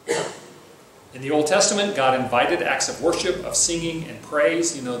 In the Old Testament, God invited acts of worship, of singing and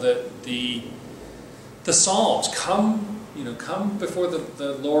praise. The Psalms, come before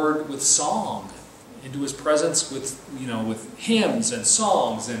the Lord with song, into His presence with hymns and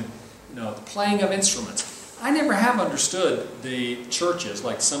songs and the playing of instruments. I never have understood the churches,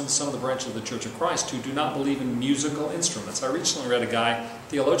 like some of the branches of the Church of Christ, who do not believe in musical instruments. I recently read a guy,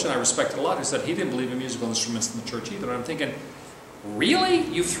 theologian I respected a lot, who said he didn't believe in musical instruments in the church either. And I'm thinking, really?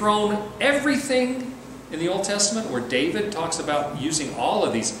 You've thrown everything in the Old Testament where David talks about using all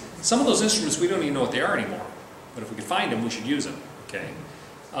of these. Some of those instruments we don't even know what they are anymore. But if we could find them, we should use them. Okay.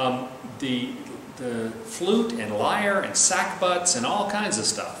 The flute and lyre and sackbuts and all kinds of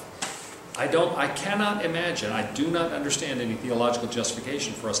stuff. I cannot imagine, I do not understand any theological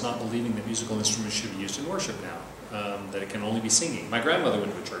justification for us not believing that musical instruments should be used in worship now. That it can only be singing. My grandmother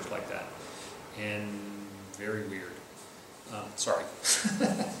went to a church like that. And very weird. Sorry.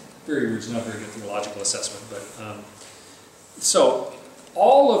 Very weird is not a very good theological assessment. But so,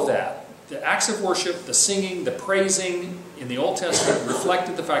 all of that, the acts of worship, the singing, the praising in the Old Testament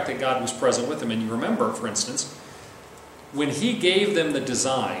reflected the fact that God was present with them. And you remember, for instance, when He gave them the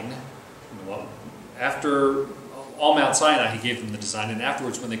design, after all Mount Sinai, He gave them the design, and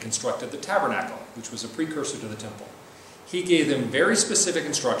afterwards when they constructed the tabernacle, which was a precursor to the temple, He gave them very specific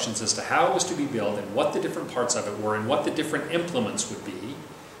instructions as to how it was to be built and what the different parts of it were and what the different implements would be.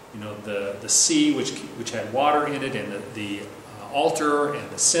 The sea, which had water in it, and the altar and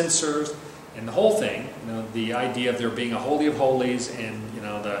the censers and the whole thing. The idea of there being a holy of holies, and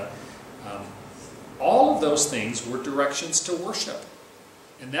all of those things were directions to worship,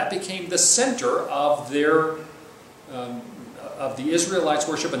 and that became the center of their of the Israelites'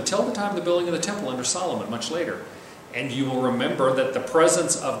 worship until the time of the building of the temple under Solomon, much later. And you will remember that the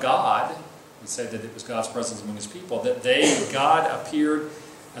presence of God, we said that it was God's presence among His people, that God appeared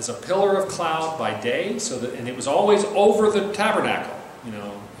as a pillar of cloud by day, and it was always over the tabernacle.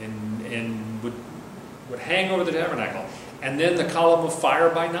 and would hang over the tabernacle. And then the column of fire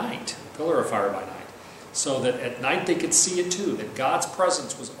by night, pillar of fire by night, so that at night they could see it too, that God's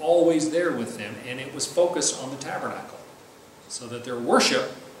presence was always there with them, and it was focused on the tabernacle. So that their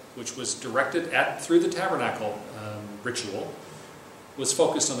worship, which was directed through the tabernacle ritual, was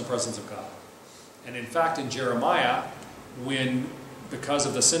focused on the presence of God. And in fact, in Jeremiah, because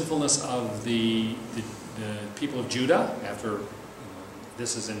of the sinfulness of the people of Judah, after,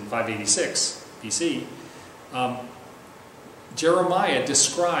 this is in 586 BC, Jeremiah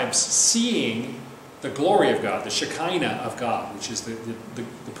describes seeing the glory of God, the Shekinah of God, which is the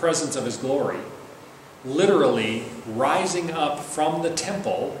presence of His glory, literally rising up from the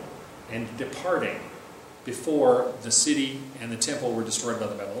temple and departing before the city and the temple were destroyed by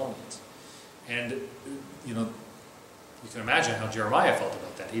the Babylonians. And, you can imagine how Jeremiah felt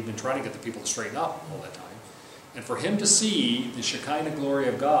about that. He'd been trying to get the people to straighten up all that time. And for him to see the Shekinah glory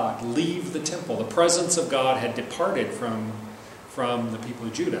of God leave the temple, the presence of God had departed from the people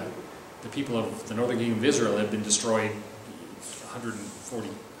of Judah. The people of the northern kingdom of Israel had been destroyed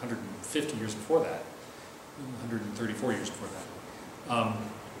 150 years before that. 134 years before that.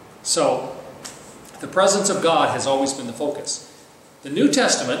 So, the presence of God has always been the focus. The New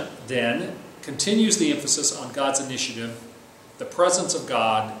Testament, then, continues the emphasis on God's initiative. The presence of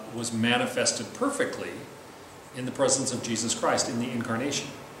God was manifested perfectly in the presence of Jesus Christ, in the incarnation,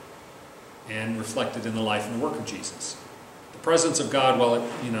 and reflected in the life and work of Jesus. The presence of God,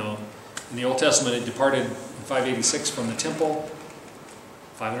 in the Old Testament it departed in 586 from the temple.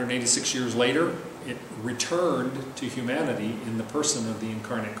 586 years later, it returned to humanity in the person of the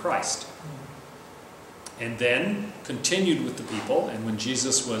incarnate Christ. And then continued with the people, and when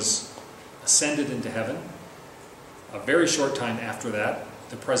Jesus was ascended into heaven, a very short time after that,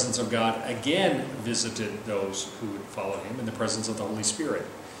 the presence of God again visited those who would follow Him in the presence of the Holy Spirit.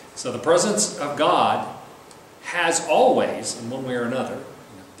 So the presence of God has always, in one way or another,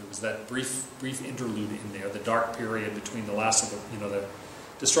 there was that brief interlude in there, the dark period between the last of the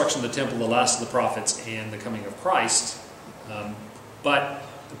destruction of the temple, the last of the prophets, and the coming of Christ. But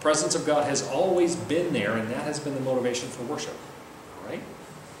the presence of God has always been there, and that has been the motivation for worship. Right?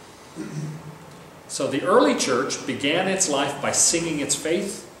 So the early church began its life by singing its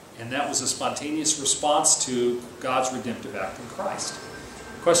faith, and that was a spontaneous response to God's redemptive act in Christ.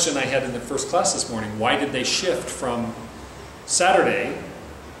 The question I had in the first class this morning, why did they shift from Saturday,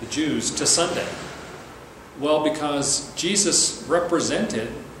 the Jews, to Sunday? Well, because Jesus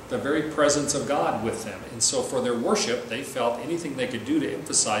represented the very presence of God with them. And so for their worship, they felt anything they could do to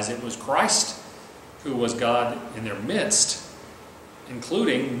emphasize it was Christ, who was God in their midst,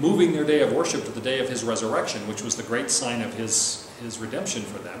 including moving their day of worship to the day of His resurrection, which was the great sign of His redemption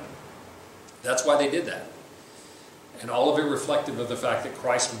for them. That's why they did that. And all of it reflective of the fact that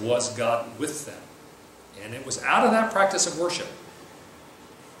Christ was God with them. And it was out of that practice of worship,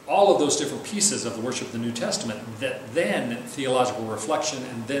 all of those different pieces of the worship of the New Testament, that then theological reflection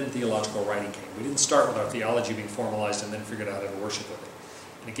and then theological writing came. We didn't start with our theology being formalized and then figured out how to worship with it.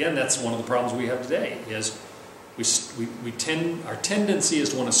 And again, that's one of the problems we have today, is our tendency is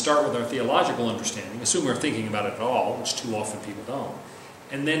to want to start with our theological understanding, assume we're thinking about it at all, which too often people don't,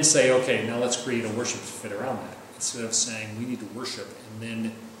 and then say, okay, now let's create a worship to fit around that, instead of saying we need to worship and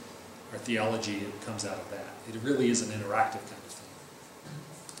then our theology comes out of that. It really is an interactive kind of thing.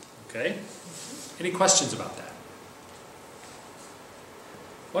 Okay? Any questions about that?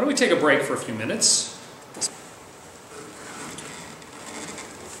 Why don't we take a break for a few minutes?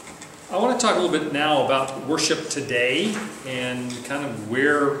 I want to talk a little bit now about worship today and kind of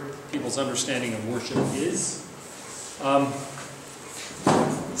where people's understanding of worship is.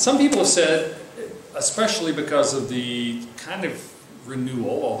 Some people have said, especially because of the kind of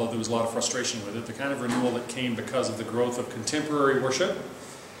renewal, although there was a lot of frustration with it, the kind of renewal that came because of the growth of contemporary worship,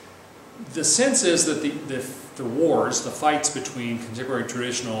 the sense is that the wars, the fights between contemporary and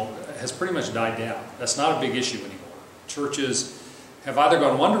traditional has pretty much died down. That's not a big issue anymore. Churches have either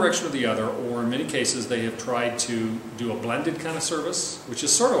gone one direction or the other, or in many cases they have tried to do a blended kind of service, which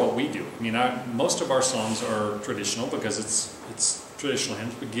is sort of what we do. I mean, most of our songs are traditional because it's traditional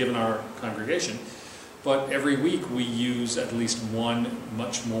hymns we give in our congregation, but every week we use at least one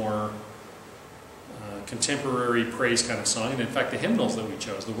much more contemporary praise kind of song. And in fact, the hymnals that we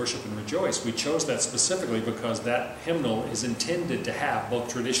chose, the Worship and Rejoice, we chose that specifically because that hymnal is intended to have both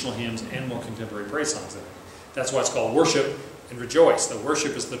traditional hymns and more contemporary praise songs in it. That's why it's called Worship and Rejoice. The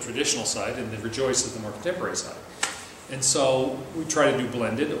worship is the traditional side, and the rejoice is the more contemporary side. And so we try to do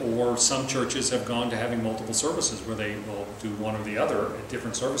blended, or some churches have gone to having multiple services where they will do one or the other at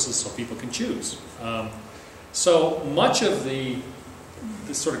different services so people can choose. So much of the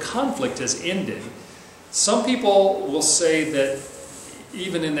this sort of conflict has ended. Some people will say that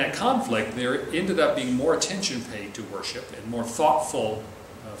even in that conflict, there ended up being more attention paid to worship and more thoughtful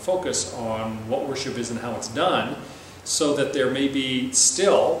focus on what worship is and how it's done, so that there may be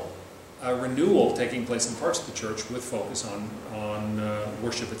still a renewal taking place in parts of the church with focus on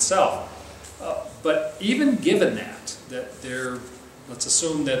worship itself. But even given that let's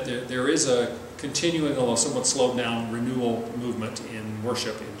assume that there is a continuing, although somewhat slowed down, renewal movement in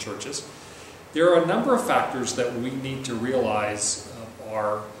worship in churches, there are a number of factors that we need to realize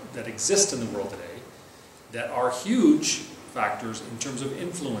that exist in the world today that are huge factors in terms of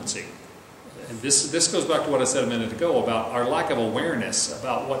influencing. And this goes back to what I said a minute ago about our lack of awareness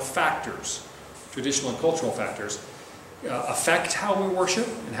about what factors, traditional and cultural factors, affect how we worship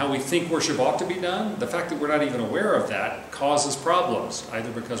and how we think worship ought to be done. The fact that we're not even aware of that causes problems, either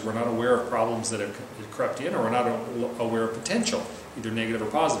because we're not aware of problems that have crept in, or we're not aware of potential, either negative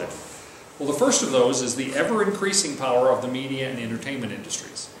or positive. Well, the first of those is the ever-increasing power of the media and entertainment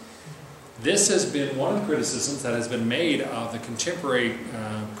industries. This has been one of the criticisms that has been made of the contemporary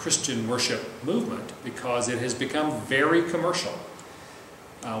Christian worship movement, because it has become very commercial.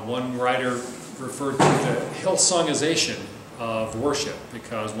 One writer referred to the Hillsongization of worship,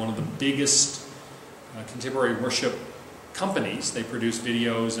 because one of the biggest contemporary worship companies, they produce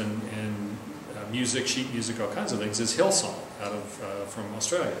videos and music, sheet music, all kinds of things, is Hillsong from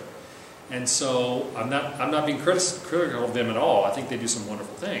Australia. And so I'm not being critical of them at all. I think they do some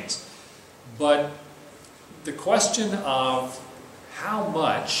wonderful things. But the question of how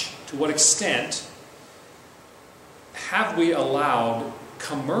much, to what extent, have we allowed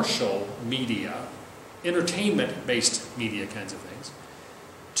commercial media, entertainment-based media kinds of things,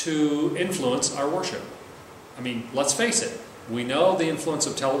 to influence our worship? I mean, let's face it. We know the influence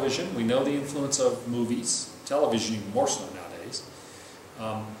of television. We know the influence of movies. Television even more so nowadays.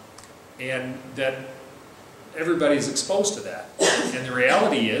 And that everybody's exposed to that. And the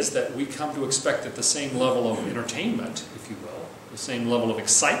reality is that we come to expect that the same level of entertainment, if you will, the same level of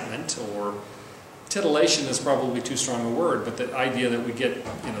excitement, or titillation is probably too strong a word, but the idea that we get,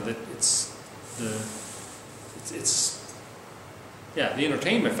 that the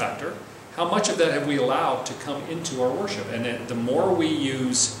entertainment factor, how much of that have we allowed to come into our worship? And the more we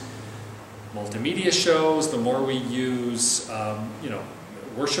use multimedia shows, the more we use,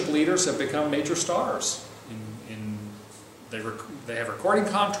 worship leaders have become major stars. They have recording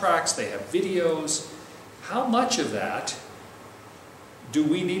contracts, they have videos. How much of that do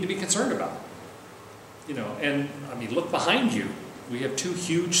we need to be concerned about? And I mean, look behind you. We have 2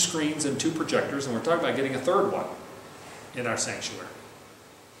 huge screens and 2 projectors, and we're talking about getting a 3rd one in our sanctuary.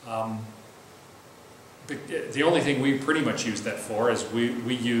 But the only thing we pretty much use that for is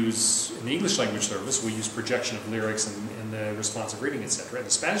we use, in the English language service, we use projection of lyrics and the responsive reading, etc. In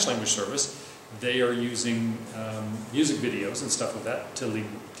the Spanish language service, they are using music videos and stuff like that to lead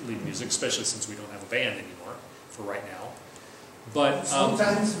music, especially since we don't have a band anymore for right now. But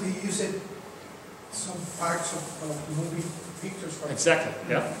sometimes we use it, some parts of movie pictures. Exactly,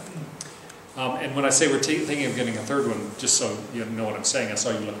 yeah. And when I say we're thinking of getting a 3rd one, just so you know what I'm saying, I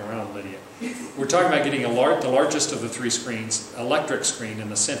saw you look around, Lydia. We're talking about getting the largest of the 3 screens, electric screen in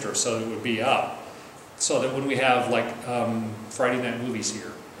the center, so it would be up, so that when we have like Friday night movies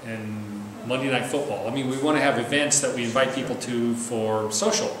here and Monday Night Football, I mean, we want to have events that we invite people to for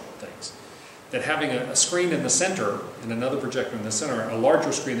social things, that having a screen in the center and another projector in the center, a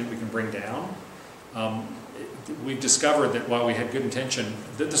larger screen that we can bring down. We've discovered that while we had good intention,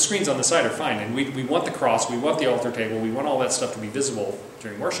 the screens on the side are fine, and we want the cross, we want the altar table, we want all that stuff to be visible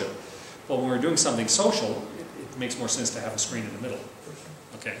during worship. But when we're doing something social, it makes more sense to have a screen in the middle.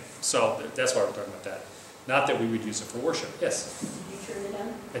 Okay, so that's why we're talking about that. Not that we would use it for worship. Yes? Did you turn it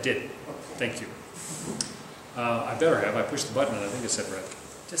on? I did. Okay. Thank you. I better have. I pushed the button and I think it said red.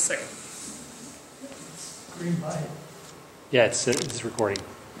 Just a second. Green light. Yeah, it's recording.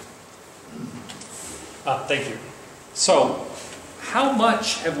 Thank you. So, how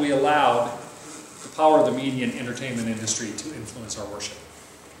much have we allowed the power of the media and entertainment industry to influence our worship?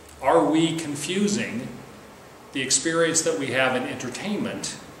 Are we confusing the experience that we have in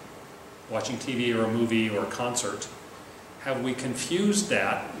entertainment, watching TV or a movie or a concert? Have we confused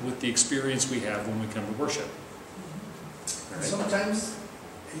that with the experience we have when we come to worship? And sometimes,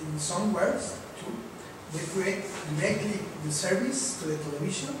 in some words, too, they create directly the service to the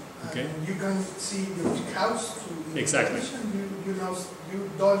television. Okay. And you can see your house to the Exactly. television. You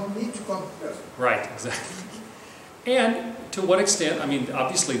don't need to come here. Right, exactly. And to what extent, I mean,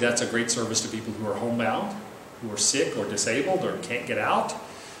 obviously that's a great service to people who are homebound, who are sick or disabled or can't get out.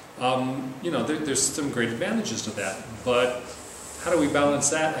 There's some great advantages to that. But how do we balance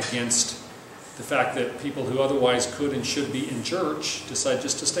that against the fact that people who otherwise could and should be in church decide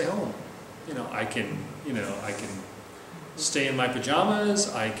just to stay home? I can stay in my pajamas,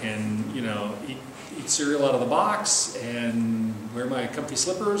 I can, eat cereal out of the box and wear my comfy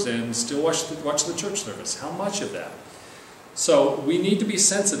slippers and still watch the church service. How much of that? So we need to be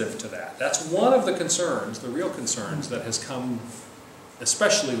sensitive to that. That's one of the concerns, the real concerns that has come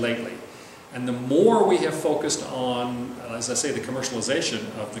especially lately. And the more we have focused on, as I say, the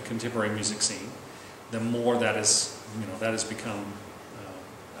commercialization of the contemporary music scene, the more that has become.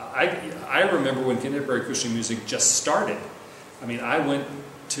 I remember when contemporary Christian music just started. I mean, I went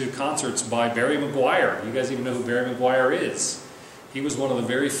to concerts by Barry McGuire. You guys even know who Barry McGuire is? He was one of the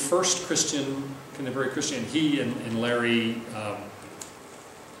very first contemporary Christian. He and Larry, I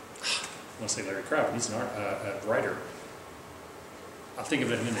want to say Larry Crabb. He's a writer. I'll think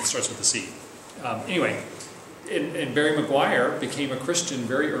of it in a minute. It starts with a C. Anyway, and Barry McGuire became a Christian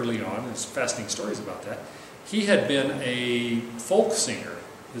very early on. There's fascinating stories about that. He had been a folk singer.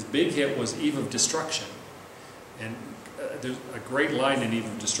 His big hit was Eve of Destruction. And there's a great line in Eve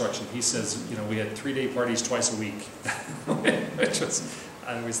of Destruction. He says, we had 3-day parties twice a week, which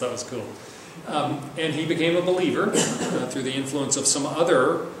I always thought was cool. And he became a believer through the influence of some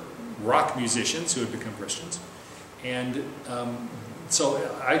other rock musicians who had become Christians. And so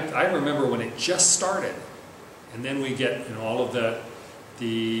I remember when it just started, and then we get all of the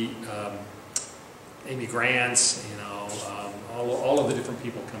Amy Grants, all of the different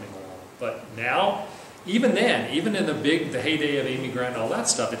people coming along. But now, even then, even in the heyday of Amy Grant and all that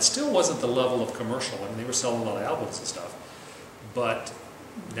stuff, it still wasn't the level of commercial. I mean, they were selling a lot of albums and stuff. But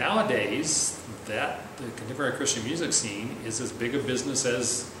nowadays, the contemporary Christian music scene is as big a business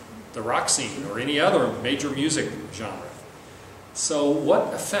as the rock scene or any other major music genre. So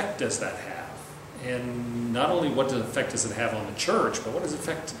what effect does that have? And not only what effect does it have on the church, but what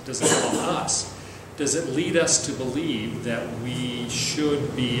effect does it have on us? Does it lead us to believe that we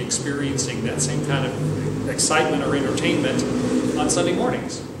should be experiencing that same kind of excitement or entertainment on Sunday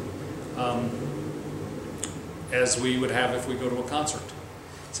mornings as we would have if we go to a concert?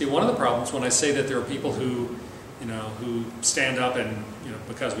 See, one of the problems when I say that there are people who stand up and,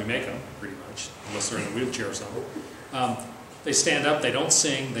 because we make them, pretty much, unless they're in a wheelchair or something, they stand up, they don't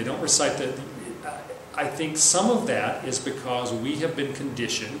sing, they don't recite I think some of that is because we have been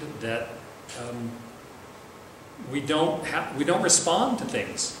conditioned that we don't respond to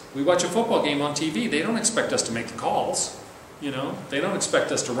things. We watch a football game on TV. They don't expect us to make the calls. They don't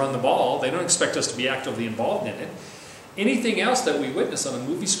expect us to run the ball. They don't expect us to be actively involved in it. Anything else that we witness on a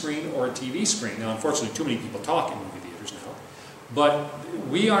movie screen or a TV screen. Now, unfortunately, too many people talk in movie theaters now. But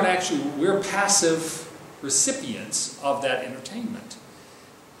we're passive recipients of that entertainment.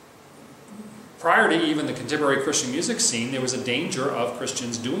 Prior to even the contemporary Christian music scene, there was a danger of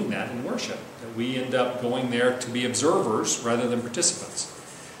Christians doing that in worship. That we end up going there to be observers rather than participants.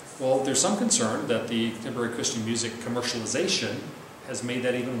 Well, there's some concern that the contemporary Christian music commercialization has made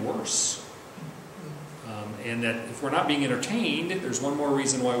that even worse. And that if we're not being entertained, there's one more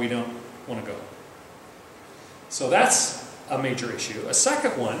reason why we don't want to go. So that's a major issue. A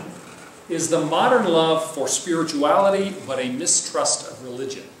second one is the modern love for spirituality, but a mistrust of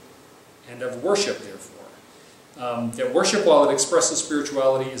religion and of worship, therefore. That worship, while it expresses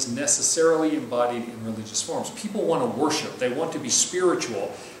spirituality, is necessarily embodied in religious forms. People want to worship. They want to be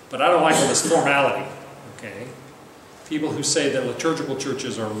spiritual, but I don't like all this formality. Okay? People who say that liturgical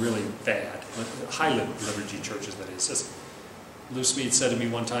churches are really bad, high liturgy churches, that is. As Lou Smead said to me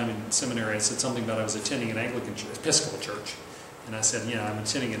one time in seminary, I said something about I was attending an Anglican church, Episcopal church. And I said, I'm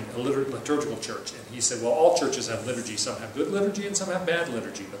attending a liturgical church. And he said, well, all churches have liturgy. Some have good liturgy and some have bad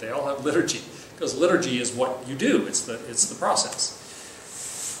liturgy, but they all have liturgy. Because liturgy is what you do. It's the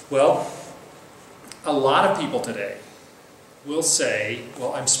process. Well, a lot of people today will say,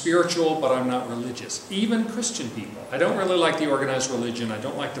 well, I'm spiritual, but I'm not religious. Even Christian people. I don't really like the organized religion. I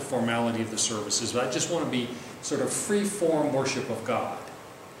don't like the formality of the services. But I just want to be sort of free-form worship of God.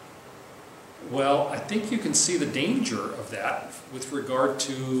 Well, I think you can see the danger of that with regard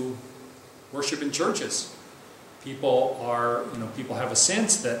to worship in churches. People have a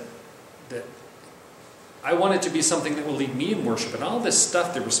sense that I want it to be something that will lead me in worship. And all this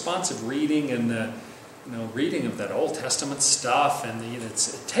stuff, the responsive reading and the reading of that Old Testament stuff, and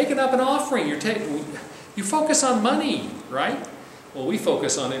it's taking up an offering. You focus on money, right? Well, we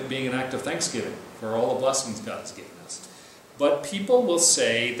focus on it being an act of thanksgiving for all the blessings God has given us. But people will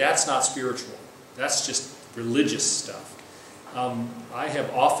say that's not spiritual. That's just religious stuff. I have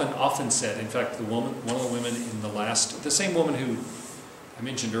often said, in fact, one of the women in the same woman who I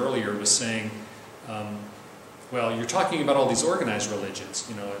mentioned earlier was saying, well, you're talking about all these organized religions,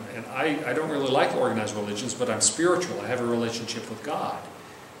 you know, and I don't really like organized religions, but I'm spiritual. I have a relationship with God.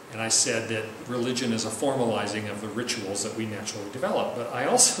 And I said that religion is a formalizing of the rituals that we naturally develop. But I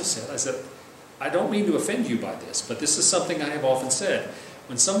also said, I don't mean to offend you by this, but this is something I have often said.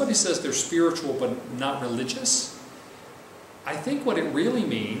 When somebody says they're spiritual but not religious, I think what it really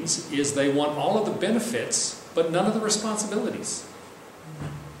means is they want all of the benefits but none of the responsibilities.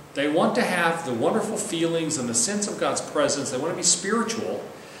 They want to have the wonderful feelings and the sense of God's presence. They want to be spiritual,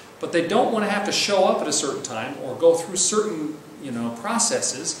 but they don't want to have to show up at a certain time or go through certain, you know,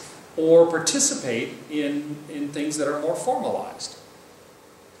 processes or participate in things that are more formalized.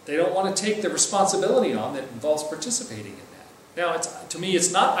 They don't want to take the responsibility on that involves participating in that. Now, to me,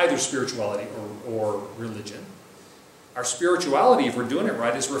 it's not either spirituality or religion. Our spirituality, if we're doing it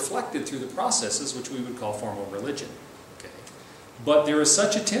right, is reflected through the processes which we would call formal religion. Okay? But there is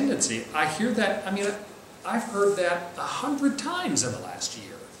such a tendency. I hear that, I mean, I've heard that 100 times in the last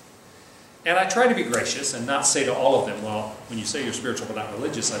year. And I try to be gracious and not say to all of them, well, when you say you're spiritual but not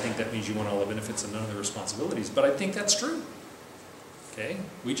religious, I think that means you want all the benefits and none of the responsibilities. But I think that's true. Okay?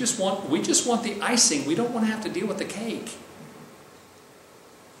 We just want the icing. We don't want to have to deal with the cake.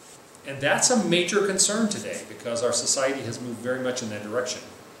 And that's a major concern today because our society has moved very much in that direction.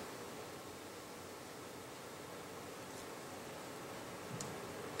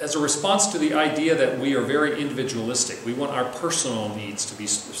 As a response to the idea that we are very individualistic, we want our personal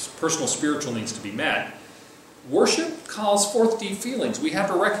spiritual needs to be met, worship calls forth deep feelings. We have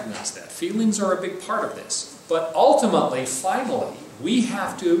to recognize that. Feelings are a big part of this. But ultimately, finally, we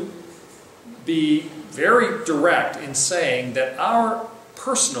have to be very direct in saying that our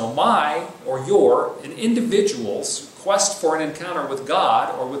personal, my or your, an individual's quest for an encounter with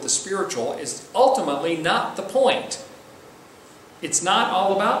God or with the spiritual is ultimately not the point. It's not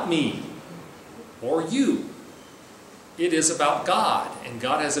all about me or you. It is about God, and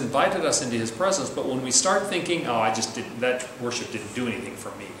God has invited us into His presence. But when we start thinking, oh, that worship didn't do anything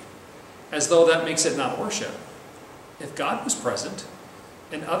for me, as though that makes it not worship. If God was present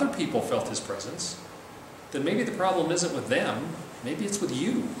and other people felt His presence, then maybe the problem isn't with them, maybe it's with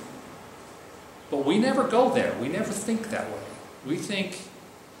you. But we never go there. We never think that way. We think,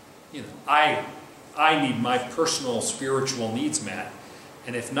 you know, I need my personal spiritual needs met,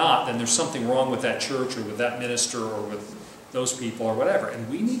 and if not, then there's something wrong with that church or with that minister or with those people or whatever. And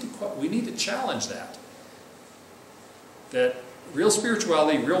we need to challenge that. That real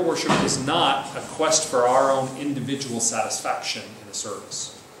spirituality, real worship is not a quest for our own individual satisfaction in a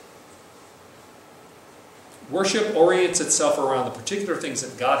service. Worship orients itself around the particular things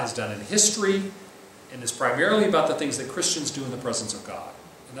that God has done in history and is primarily about the things that Christians do in the presence of God.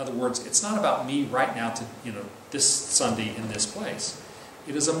 In other words, it's not about me right now this Sunday in this place.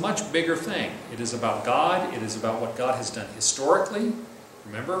 It is a much bigger thing. It is about God. It is about what God has done historically.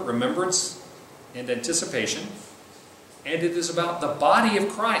 Remember, remembrance and anticipation. And it is about the body of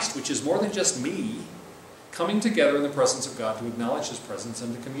Christ, which is more than just me, coming together in the presence of God to acknowledge His presence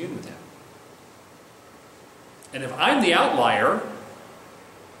and to commune with Him. And if I'm the outlier,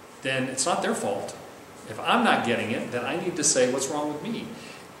 then it's not their fault. If I'm not getting it, then I need to say, what's wrong with me?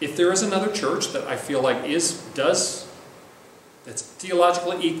 If there is another church that I feel like that's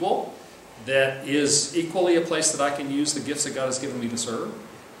theologically equal, that is equally a place that I can use the gifts that God has given me to serve,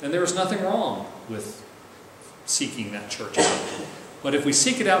 then there is nothing wrong with seeking that church out. But if we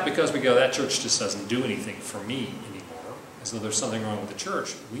seek it out because we go, that church just doesn't do anything for me anymore, as though there's something wrong with the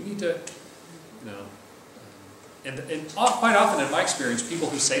church, we need to, and quite often in my experience, people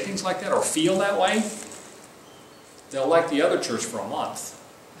who say things like that or feel that way, they'll like the other church for a month.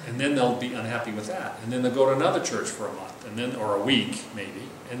 And then they'll be unhappy with that. And then they'll go to another church for a month, or a week maybe,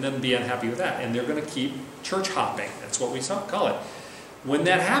 and then be unhappy with that. And they're going to keep church hopping. That's what we call it. When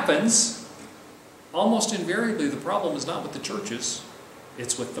that happens, almost invariably the problem is not with the churches,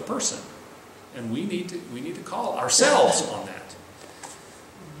 it's with the person. And we need to call ourselves on that.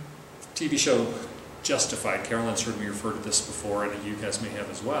 TV show Justified. Carolyn's heard me refer to this before, and you guys may have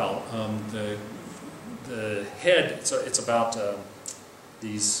as well. The head, it's about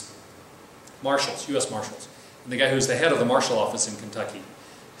these marshals, U.S. marshals. And the guy who's the head of the marshal office in Kentucky,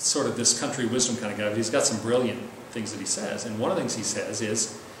 it's sort of this country wisdom kind of guy, but he's got some brilliant things that he says. And one of the things he says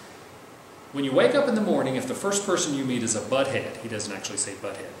is, when you wake up in the morning, if the first person you meet is a butthead, he doesn't actually say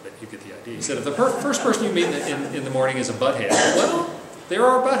butthead, but you get the idea. He said, if the first person you meet in the morning is a butthead, well, there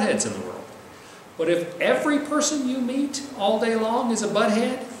are buttheads in the world. But if every person you meet all day long is a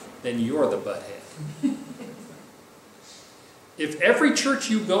butthead, then you're the butthead. If every church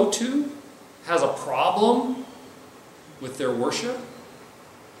you go to has a problem with their worship,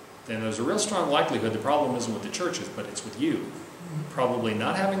 then there's a real strong likelihood the problem isn't with the churches, but it's with you. Probably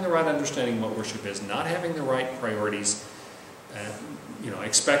not having the right understanding of what worship is, not having the right priorities,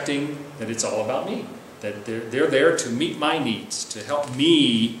 expecting that it's all about me, that they're there to meet my needs, to help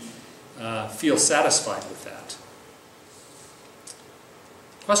me feel satisfied with that.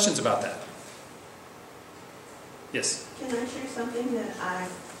 Questions about that? Yes? Can I share something that I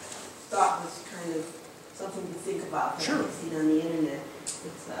thought was kind of something to think about that Sure. I've seen on the internet?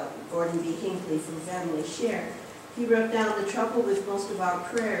 It's Gordon B. Hinckley from Family Share. He wrote down the trouble with most of our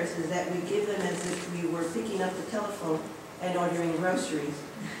prayers is that we give them as if we were picking up the telephone and ordering groceries.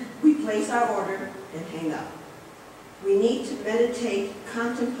 We place our order and hang up. We need to meditate,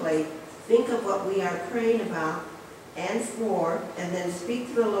 contemplate, think of what we are praying about and for, and then speak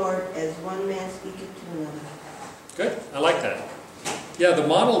to the Lord as one man speaketh to another. Good. I like that. Yeah, the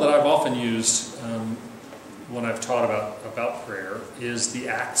model that I've often used when I've taught about prayer is the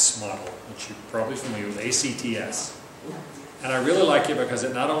ACTS model, which you're probably familiar with, ACTS. And I really like it because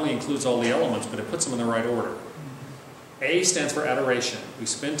it not only includes all the elements, but it puts them in the right order. A stands for adoration. We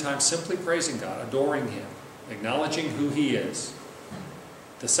spend time simply praising God, adoring Him, acknowledging who He is.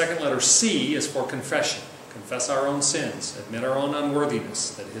 The second letter, C, is for confession. Confess our own sins, admit our own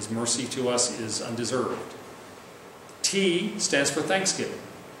unworthiness, that His mercy to us is undeserved. T stands for thanksgiving.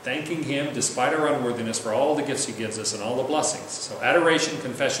 Thanking Him despite our unworthiness for all the gifts He gives us and all the blessings. So adoration,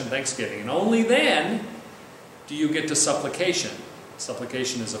 confession, thanksgiving. And only then do you get to supplication.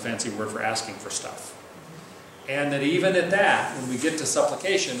 Supplication is a fancy word for asking for stuff. And that even at that, when we get to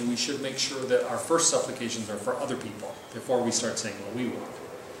supplication, we should make sure that our first supplications are for other people before we start saying what we want.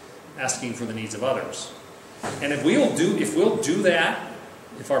 Asking for the needs of others. And if we'll do that,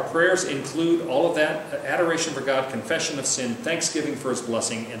 if our prayers include all of that, adoration for God, confession of sin, thanksgiving for His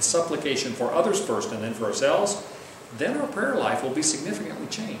blessing, and supplication for others first and then for ourselves, then our prayer life will be significantly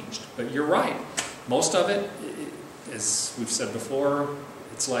changed. But you're right. Most of it, as we've said before,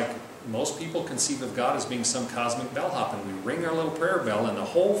 it's like most people conceive of God as being some cosmic bellhop, and we ring our little prayer bell, and the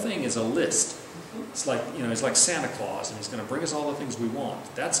whole thing is a list. It's like, He's like Santa Claus, and He's going to bring us all the things we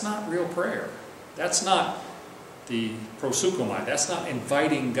want. That's not real prayer. That's not the prosukomai. That's not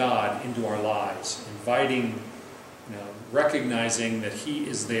inviting God into our lives, recognizing that He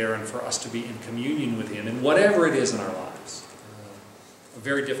is there and for us to be in communion with Him in whatever it is in our lives. A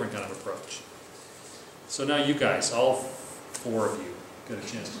very different kind of approach. So now you guys, all four of you, get a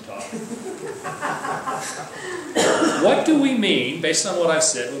chance to talk. What do we mean, based on what I've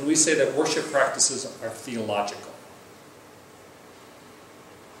said, when we say that worship practices are theological?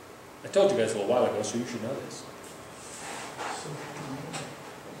 I told you guys a little while ago, so you should know this.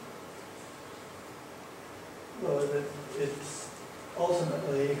 Well, it's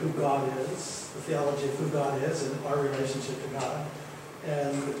ultimately who God is, the theology of who God is, and our relationship to God,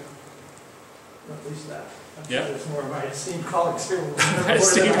 and at least that. I'm sure there's more of my esteemed colleagues here. My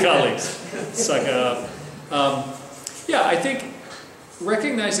esteemed colleagues. Suck it up. I think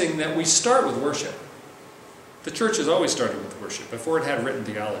recognizing that we start with worship. The church has always started with worship before it had written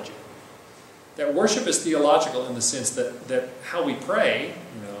theology. That worship is theological in the sense that how we pray,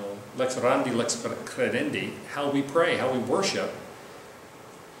 lex orandi, lex credendi, how we pray, how we worship,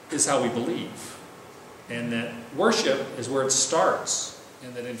 is how we believe. And that worship is where it starts.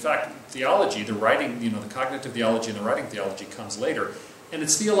 And that in fact, theology, the writing, the cognitive theology and the writing theology comes later. And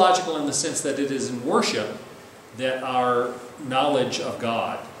it's theological in the sense that it is in worship that our knowledge of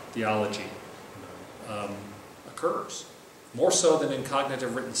God, theology, occurs. More so than in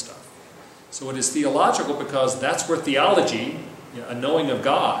cognitive written stuff. So it is theological because that's where theology, a knowing of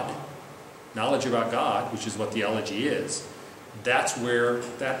God, knowledge about God, which is what theology is, that's where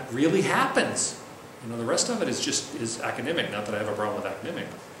that really happens. The rest of it is academic. Not that I have a problem with academic,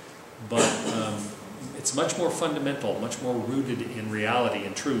 but it's much more fundamental, much more rooted in reality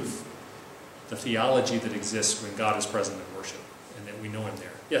and truth. The theology that exists when God is present in worship, and that we know Him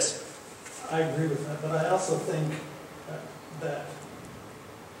there. Yes? I agree with that, but I also think that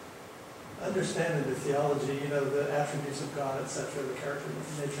understanding the theology, the attributes of God, etc., the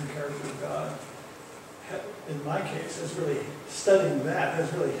nature and character of God, in my case, studying that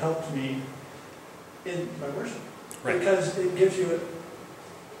has really helped me in my worship. Right. Because it gives you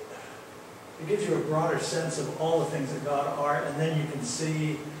a broader sense of all the things that God are, and then you can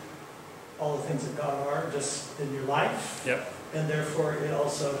see all the things that God are just in your life. Yep. And therefore it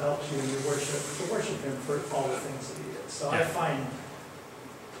also helps you in your worship, to worship Him for all the things that He is. So yep.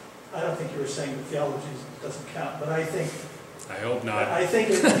 I don't think you were saying that theology doesn't count, but I think... I hope not. I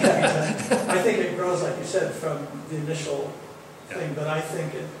think it grows, like you said, from the initial thing, but I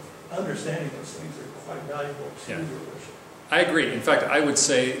think understanding those things are quite valuable to your worship. I agree. In fact, I would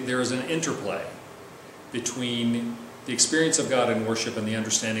say there is an interplay between the experience of God in worship and the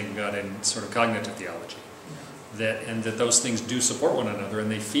understanding of God in sort of cognitive theology. And that those things do support one another and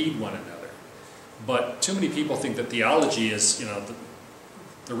they feed one another. But too many people think that theology is,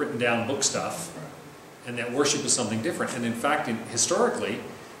 the written down book stuff, and that worship is something different. And in fact, historically,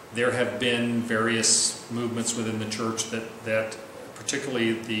 there have been various movements within the church that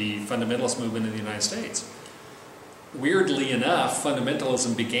particularly the fundamentalist movement in the United States. Weirdly enough,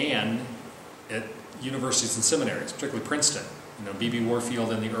 fundamentalism began at universities and seminaries, particularly Princeton. B.B.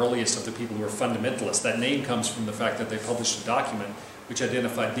 Warfield and the earliest of the people who were fundamentalists. That name comes from the fact that they published a document which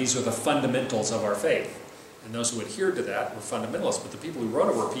identified these are the fundamentals of our faith. And those who adhered to that were fundamentalists, but the people who wrote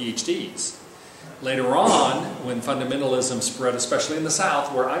it were PhDs. Later on, when fundamentalism spread, especially in the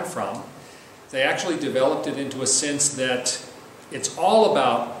South, where I'm from, they actually developed it into a sense that it's all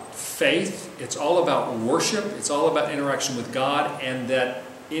about faith, it's all about worship, it's all about interaction with God, and that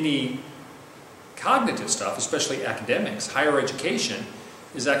any cognitive stuff, especially academics, higher education,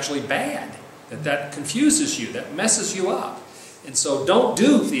 is actually bad. That confuses you, that messes you up. And so don't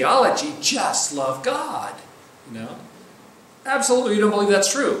do theology, just love God. Absolutely, you don't believe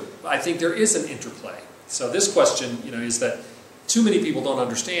that's true. I think there is an interplay. So this question, is that too many people don't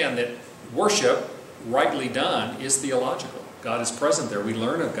understand that worship, rightly done, is theological. God is present there. We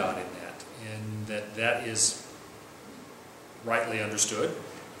learn of God in that. And that is rightly understood.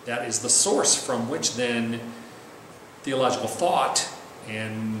 That is the source from which then theological thought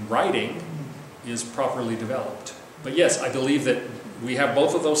and writing is properly developed. But yes, I believe that we have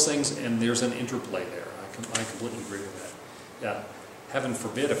both of those things and there's an interplay there. I completely agree with that. Yeah, heaven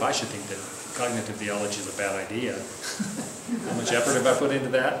forbid if I should think that cognitive theology is a bad idea. How much effort have I put into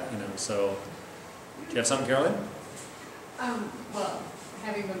that? So, do you have something, Carolyn? Well,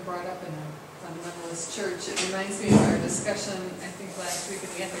 having been brought up in a fundamentalist church, it reminds me of our discussion, I think last week in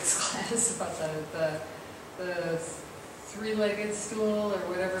the ethics class, about the three-legged stool or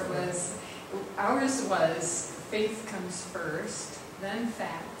whatever it was. Ours was faith comes first, then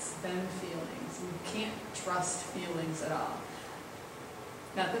facts, then feelings. You can't trust feelings at all.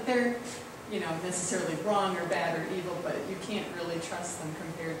 Not that they're, necessarily wrong or bad or evil, but you can't really trust them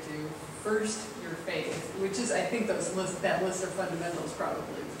compared to first your faith, which is, I think, that list of fundamentals probably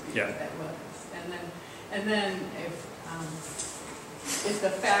would be what that was. And then if the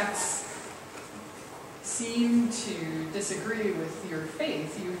facts seem to disagree with your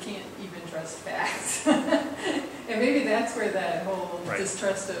faith, you can't even trust facts. And maybe that's where that whole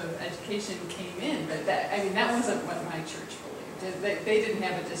distrust of education came in. But that wasn't what my church believed. They didn't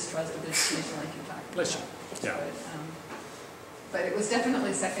have a distrust of education like you talked about. Yeah. But it was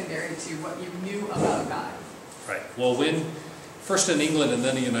definitely secondary to what you knew about God. Right. Well, first in England and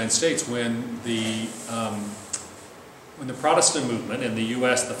then the United States, when the Protestant movement, in the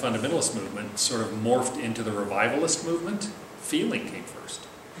U.S., the fundamentalist movement, sort of morphed into the revivalist movement, feeling came first.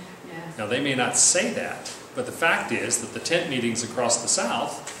 Yeah. Now, they may not say that, but the fact is that the tent meetings across the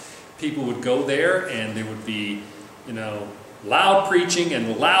South, people would go there and there would be, loud preaching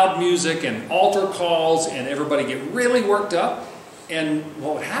and loud music and altar calls and everybody get really worked up. And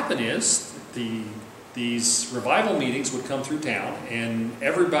what would happen is these revival meetings would come through town and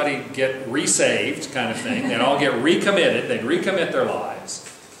everybody get resaved kind of thing. They'd all get recommitted. They'd recommit their lives.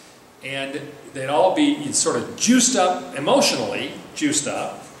 And they'd all be sort of juiced up, emotionally juiced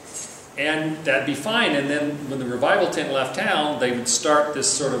up. And that'd be fine. And then when the revival tent left town, they would start this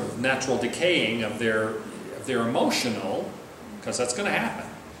sort of natural decaying of their emotional, because that's going to happen.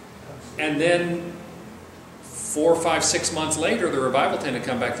 And then 4, 5, 6 months later, the revival tent would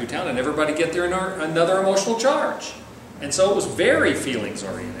come back through town and everybody get another emotional charge. And so it was very feelings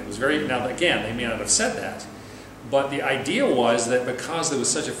oriented. It was very, now again, they may not have said that, but the idea was that because there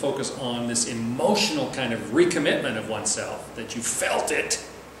was such a focus on this emotional kind of recommitment of oneself, that you felt it,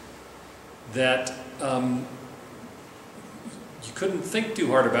 that you couldn't think too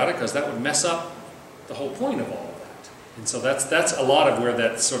hard about it because that would mess up the whole point of all of that. And so that's a lot of where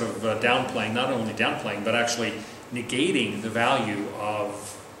that sort of downplaying, not only downplaying, but actually negating the value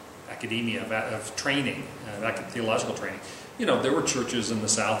of academia, of training, theological training. There were churches in the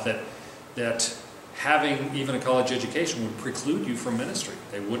South that having even a college education would preclude you from ministry.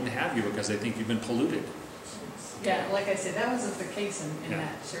 They wouldn't have you because they think you've been polluted. Yeah, like I said, that wasn't the case in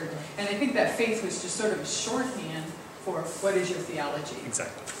that church. And I think that faith was just sort of shorthand for what is your theology.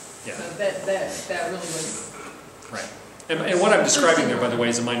 Exactly. Yeah. So that really was... Right. And what I'm describing there, by the way,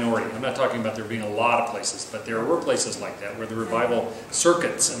 is a minority. I'm not talking about there being a lot of places, but there were places like that where the revival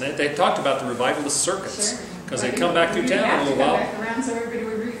circuits, and they talked about the revivalist circuits, because they come back through town a little while. Back around so everybody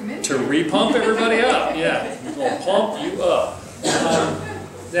would recommit To repump everybody up, yeah. We'll pump you up.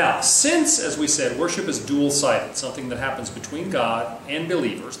 Now, since, as we said, worship is dual-sided, something that happens between God and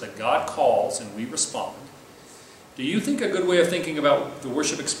believers, that God calls and we respond, do you think a good way of thinking about the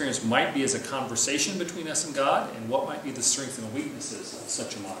worship experience might be as a conversation between us and God? And what might be the strengths and weaknesses of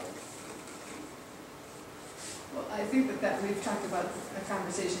such a model? Well, I think that we've talked about a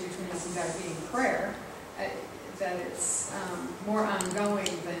conversation between us and God being prayer, that it's more ongoing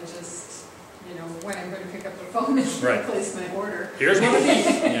than just, when I'm going to pick up the phone and place my order. Here's what I need.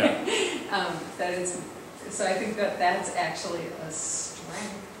 Yeah. So I think that's actually a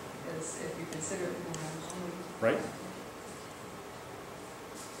strength, if you consider it more ongoing. Right?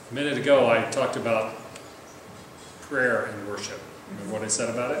 A minute ago, I talked about prayer and worship. Remember what I said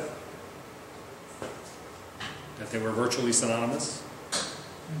about it? That they were virtually synonymous.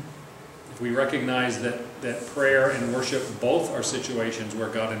 If we recognize that prayer and worship both are situations where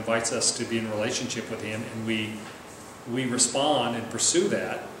God invites us to be in relationship with Him, and we respond and pursue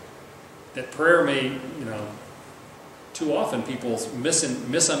that prayer may, too often people's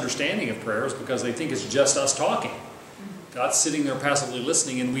misunderstanding of prayer is because they think it's just us talking. God's sitting there passively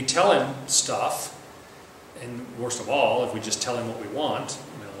listening, and we tell Him stuff, and worst of all, if we just tell Him what we want,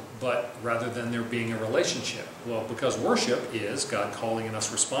 but rather than there being a relationship. Well, because worship is God calling and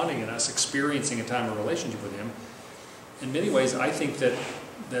us responding and us experiencing a time of relationship with Him, in many ways I think that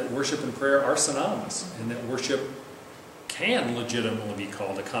worship and prayer are synonymous, and that worship can legitimately be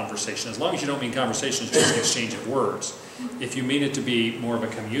called a conversation, as long as you don't mean conversation as just an exchange of words. If you mean it to be more of a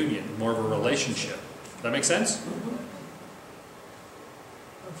communion, more of a relationship. Does that make sense?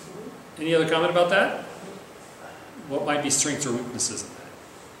 Any other comment about that? What might be strengths or weaknesses in that?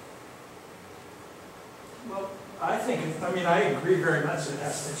 Well, I agree very much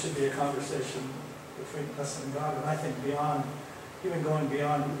it should be a conversation between us and God, and I think even going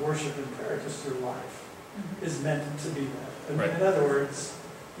beyond worship and prayer, just through life, is meant to be that. In other words,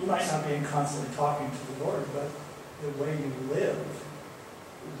 you might not be constantly talking to the Lord, but the way you live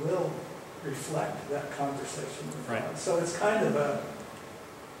will reflect that conversation with God. So it's kind of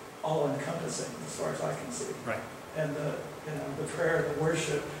all-encompassing as far as I can see. Right. And the prayer, the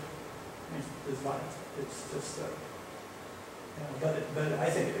worship is life. It's just but I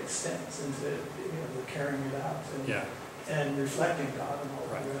think it extends into the carrying it out and reflecting God and all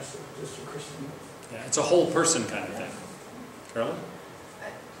the rest of just a Christian life. Yeah, it's a whole person kind of thing. Carolyn?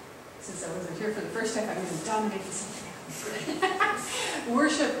 Since I wasn't here for the first time, I'm going to dominate this.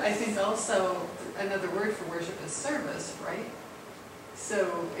 Worship, I think also, another word for worship is service, right?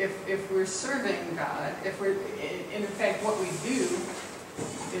 So if we're serving God, in fact, what we do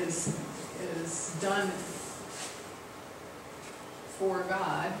is done for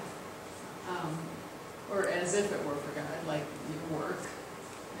God, or as if it were for God, like your work,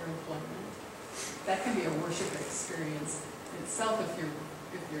 your employment. That can be a worship experience itself if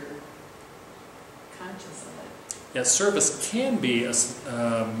you're conscious of it. Yeah, service can be a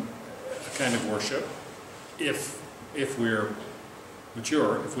kind of worship if we're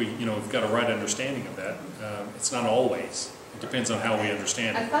mature, if we've got a right understanding of that. It's not always. It depends on how we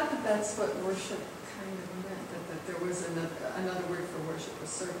understand I it. thought that's what worship kind of meant, that there was another word for worship was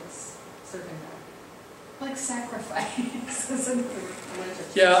service, serving God. Like sacrifice is another word for worship.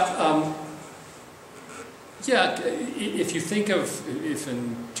 Yeah. If you think if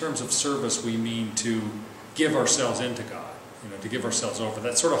in terms of service we mean to give ourselves into God, to give ourselves over,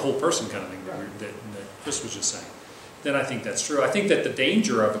 that sort of whole person kind of thing that Chris was just saying, then I think that's true. I think that the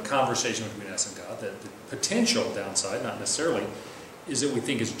danger of a conversation between us and God, the potential downside, not necessarily, is that we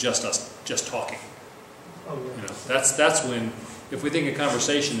think it's just us just talking. Oh, yeah. That's when, if we think a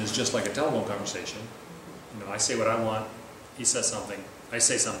conversation is just like a telephone conversation, I say what I want, he says something, I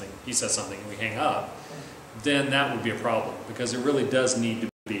say something, he says something, and we hang up, then that would be a problem, because it really does need to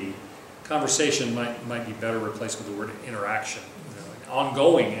be, conversation might be better replaced with the word interaction,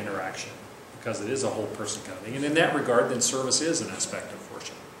 ongoing interaction, because it is a whole person kind of thing. And in that regard, then service is an aspect of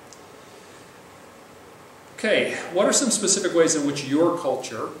worship. Okay, what are some specific ways in which your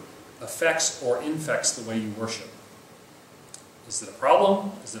culture affects or infects the way you worship? Is it a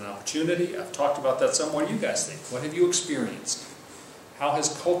problem? Is it an opportunity? I've talked about that some. What do you guys think? What have you experienced? How has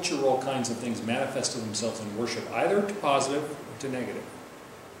cultural kinds of things manifested themselves in worship, either to positive or to negative?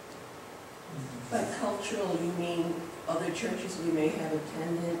 By cultural, you mean other churches we may have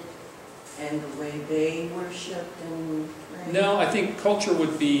attended and the way they worshiped and prayed? No, I think culture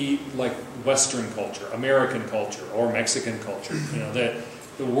would be like Western culture, American culture, or Mexican culture.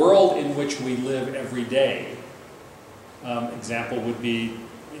 The world in which we live every day. Example would be,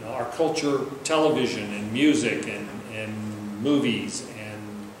 our culture, television and music and movies and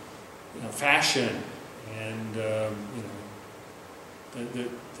fashion and the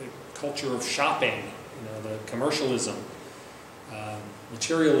culture of shopping, the commercialism,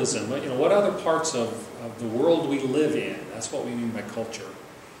 materialism. What other parts of the world we live in? That's what we mean by culture.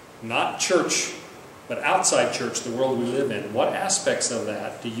 Not church, but outside church, the world we live in. What aspects of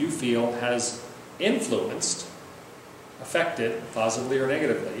that do you feel has influenced, affected, positively or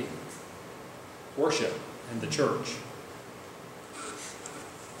negatively, worship and the church?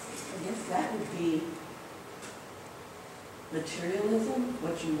 I guess that would be materialism,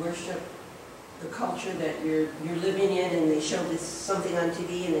 what you worship, the culture that you're living in, and they show this something on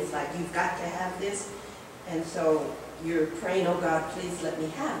TV and it's like, you've got to have this, and so you're praying, oh God, please let me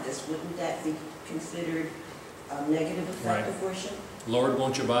have this. Wouldn't that be considered a negative effect of worship? Lord,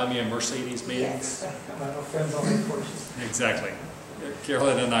 won't you buy me a Mercedes Benz? Yes. My friends all make Porsches. Exactly.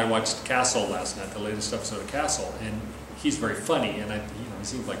 Carolyn and I watched Castle last night, the latest episode of Castle, and he's very funny, and he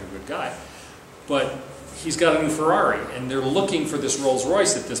seems like a good guy. But he's got a new Ferrari, and they're looking for this Rolls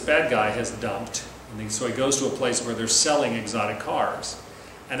Royce that this bad guy has dumped. And so he goes to a place where they're selling exotic cars.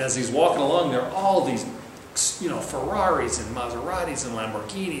 And as he's walking along, there are all these, Ferraris and Maseratis and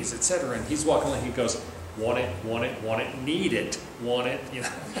Lamborghinis, etc. And he's walking along, he goes, want it, want it, want it, need it, want it.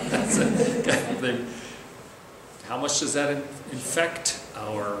 That's a kind of thing. How much does that infect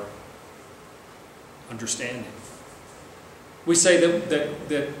our understanding? We say that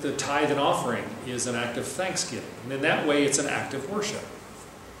the tithe and offering is an act of thanksgiving, and in that way it's an act of worship.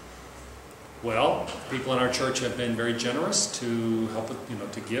 Well, people in our church have been very generous to help,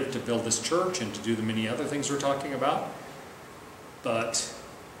 to give, to build this church, and to do the many other things we're talking about. But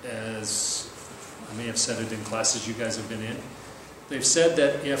as I may have said it in classes you guys have been in, they've said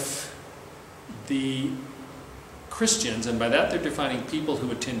that if the Christians, and by that they're defining people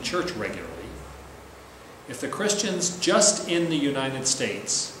who attend church regularly, if the Christians just in the United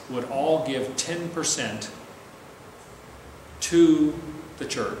States would all give 10% to the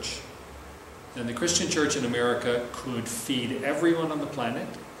church, then the Christian church in America could feed everyone on the planet,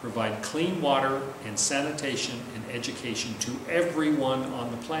 provide clean water and sanitation and education to everyone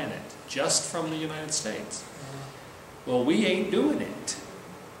on the planet, just from the United States. Well, we ain't doing it.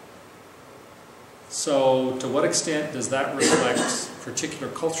 So, to what extent does that reflect particular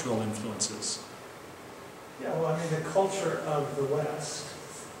cultural influences? Yeah, well, the culture of the West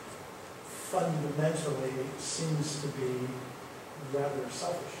fundamentally seems to be rather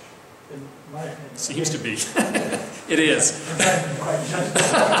selfish, in my opinion. Seems to be. It is. I'm trying to be quite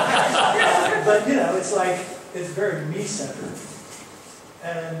judgmental. But, it's like, it's very me-centered.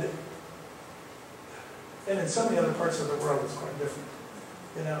 And in so many other parts of the world, it's quite different.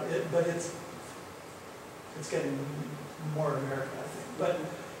 But it's getting more American, I think.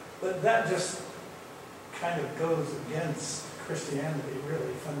 But that just kind of goes against Christianity,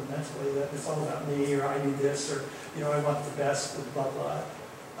 really, fundamentally, that it's all about me, or I need this, or, I want the best, of blah, blah,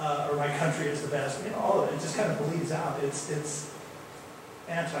 or my country is the best. All of it just kind of bleeds out. It's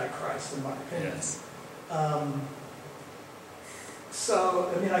anti-Christ, in my opinion. Yes. So,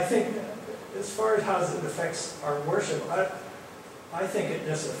 I think, as far as how it affects our worship, I think it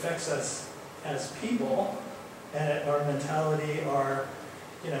just affects us as people, and our mentality, our,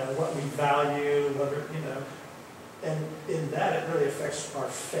 what we value, whether, and in that it really affects our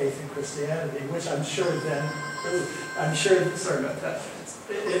faith in Christianity, which I'm sure sorry about that,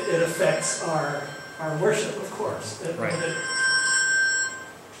 it affects our worship, of course. Right.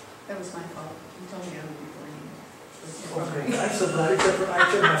 That was my fault. You told me I would be blamed. I'm so glad I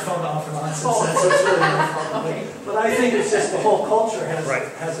turned my phone off and on since then, so it's really my fault. But I think it's just the whole culture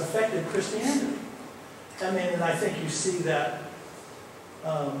has affected Christianity. And I think you see that,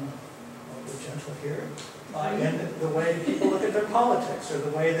 I'll be gentle here, in the way people look at their politics, or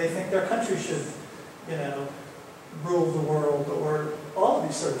the way they think their country should, rule the world, or all of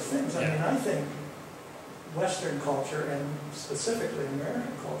these sort of things. I think Western culture, and specifically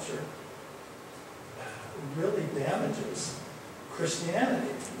American culture, really damages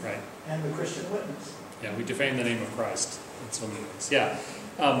Christianity and the Christian witness. Yeah, we defame the name of Christ in so many ways. Yeah.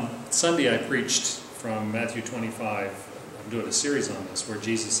 Sunday I preached from Matthew 25. I'm doing a series on this, where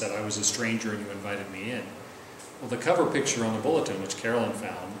Jesus said, I was a stranger and you invited me in. Well, the cover picture on the bulletin, which Carolyn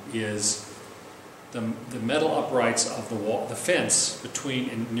found, is the metal uprights of the wall, the fence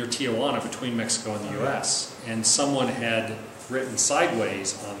near Tijuana, between Mexico and the U.S. And someone had written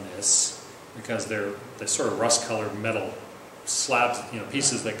sideways on this, because they're sort of rust-colored metal slabs,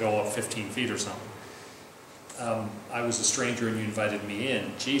 pieces that go up 15 feet or something. I was a stranger and you invited me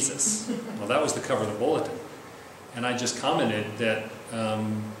in, Jesus. Well, that was the cover of the bulletin. And I just commented that,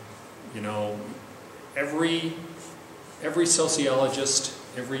 every sociologist,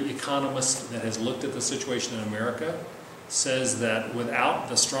 every economist that has looked at the situation in America says that without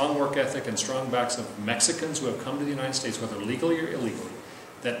the strong work ethic and strong backs of Mexicans who have come to the United States, whether legally or illegally,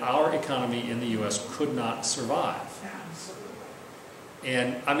 that our economy in the U.S. could not survive.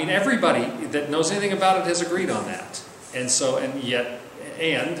 And I mean, everybody that knows anything about it has agreed on that. And so,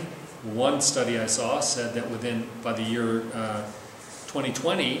 and one study I saw said that by the year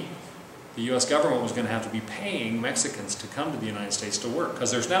 2020, the U.S. government was going to have to be paying Mexicans to come to the United States to work,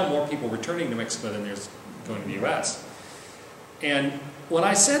 because there's now more people returning to Mexico than there's going to the U.S. And when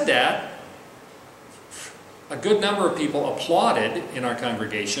I said that, a good number of people applauded in our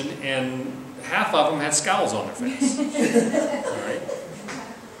congregation, and half of them had scowls on their face. All right?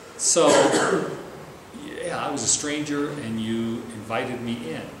 So, yeah, I was a stranger and you invited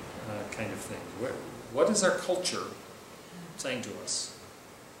me in, kind of thing. What is our culture saying to us?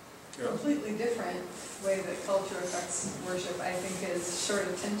 Carol? Completely different way that culture affects worship, I think, is short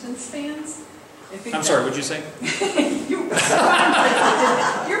attention spans. I'm sorry, what did you say?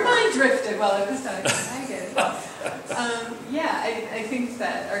 Your mind drifted while I was talking. I get it. I think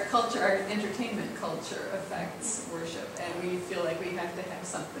that our culture, our entertainment culture, affects worship, and we feel like we have to have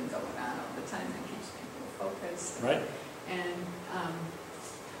something going on all the time that keeps people focused. Right. And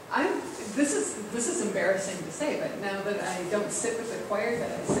this is embarrassing to say, but now that I don't sit with the choir,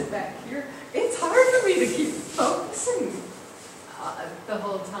 that I sit back here, it's hard for me to keep focusing the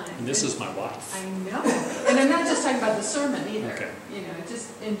whole time. And this is my wife. I know. And I'm not just talking about the sermon either. Okay. You know,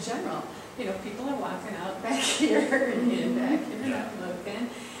 just in general. You know, people are walking out back here and back here, not looking.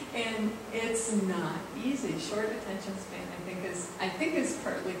 And it's not easy. Short attention span, I think is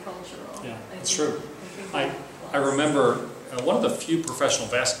partly cultural. Yeah, it's true. I remember one of the few professional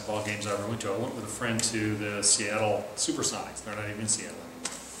basketball games I ever went to. I went with a friend to the Seattle Supersonics. They're not even in Seattle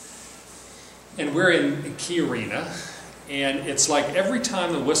anymore. And we're in Key Arena, and it's like every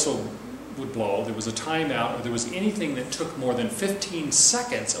time the whistle would blow, there was a timeout, or there was anything that took more than 15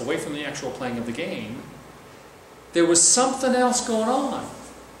 seconds away from the actual playing of the game, there was something else going on.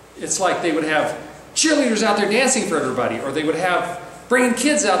 It's like they would have cheerleaders out there dancing for everybody, or they would have bringing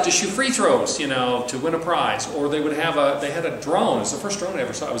kids out to shoot free throws, you know, to win a prize, or they would have they had a drone. It was the first drone I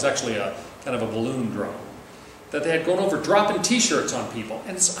ever saw. It was actually a kind of a balloon drone that they had gone over dropping t-shirts on people.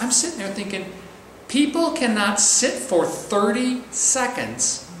 And so I'm sitting there thinking, people cannot sit for 30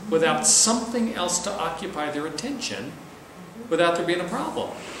 seconds without something else to occupy their attention without there being a problem.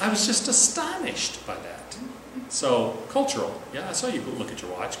 I was just astonished by that. So, cultural. Yeah, I saw you look at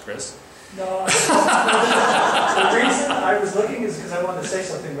your watch, Chris. No, the reason I was looking is because I wanted to say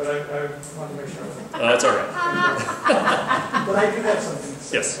something, but I wanted to make sure. That's all right. But I do have something to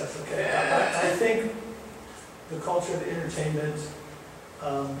say. Yes. That's okay. I think the culture, the entertainment,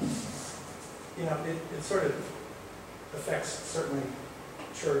 you know, it sort of affects certainly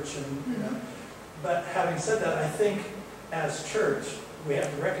church, and you know. But having said that, I think as church we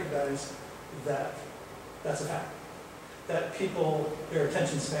have to recognize that that's a fact. That people, their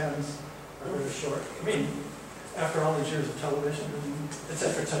attention spans are very short. I mean, after all these years of television, and et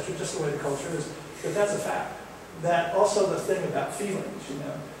cetera, just the way the culture is, but that's a fact. That also the thing about feelings, you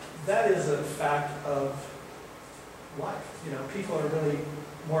know, that is a fact of life. You know, people are really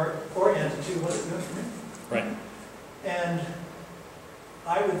more oriented to what's good for me. Right. And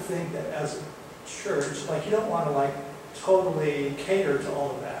I would think that as a church, like, you don't want to like totally cater to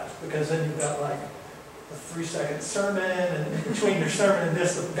all of that, because then you've got like a 3-second sermon, and in between your sermon and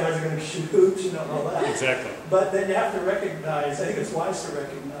this, the guys are going to shoot hoops, you know, and all that. Exactly. But then you have to recognize, I think it's wise to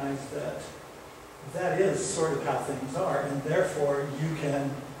recognize that that is sort of how things are, and therefore you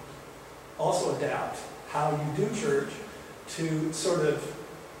can also adapt how you do church to sort of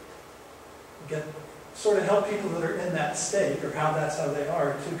help people that are in that state, or how they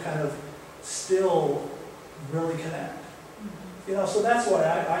are, to kind of still really connect. You know, so that's why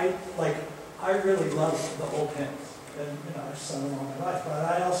I really love the old hymns, and you know, I've sung them all my life. But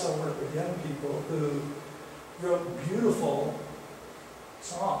I also work with young people who wrote beautiful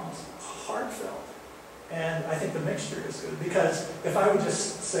songs, heartfelt, and I think the mixture is good. Because if I would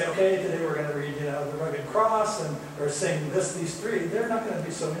just say, okay, today we're going to read, you know, the Rugged Cross, or sing these three, they're not going to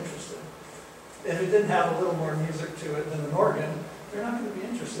be so interested. If it didn't have a little more music to it than an organ, they're not going to be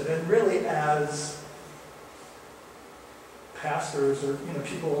interested. And really, as pastors, or you know,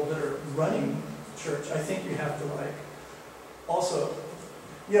 people that are running church, I think you have to also,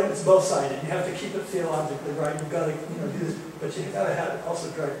 you know, it's both-sided. You have to keep it theologically right. You've got to, you know, do this, but you've got to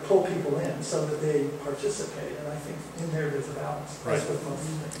also try to pull people in so that they participate. And I think in there's a balance. Right. That's with most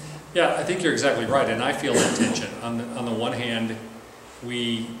music. Yeah, I think you're exactly right, and I feel that tension. On the one hand,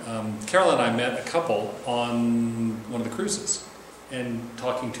 Carol and I met a couple on one of the cruises, and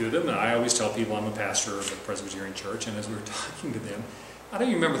talking to them, and I always tell people I'm a pastor of a Presbyterian church, and as we were talking to them, I don't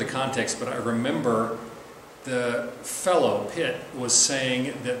even remember the context, but I remember the fellow, Pitt, was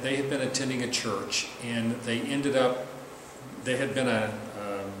saying that they had been attending a church, and they had been a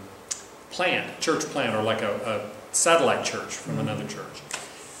church plant, or like a satellite church from another church.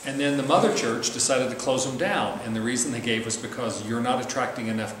 And then the mother church decided to close them down, and the reason they gave was because you're not attracting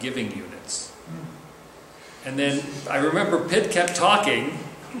enough giving units. And then I remember Pitt kept talking,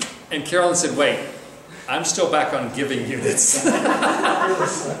 and Carolyn said, wait, I'm still back on giving units.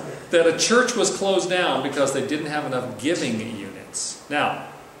 That a church was closed down because they didn't have enough giving units. Now,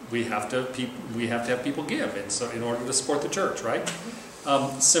 we have to have people give, and so in order to support the church, right?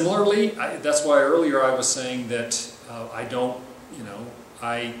 Similarly, that's why earlier I was saying that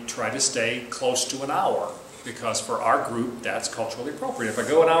I try to stay close to an hour, because for our group, that's culturally appropriate. If I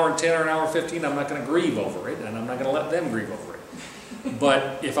go an hour and 10 or an hour and 15, I'm not going to grieve over it, and I'm not going to let them grieve over it.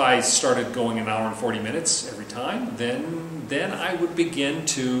 But if I started going an hour and 40 minutes every time, then I would begin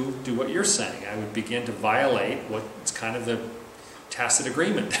to do what you're saying. I would begin to violate what's kind of the tacit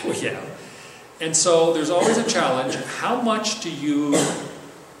agreement that we have. And so there's always a challenge. How much do you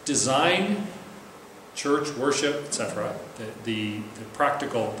design church, worship, etc., the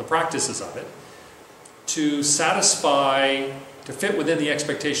practices of it, to satisfy, to fit within the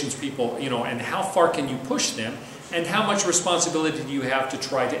expectations people, and how far can you push them, and how much responsibility do you have to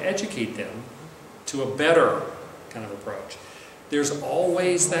try to educate them to a better kind of approach? There's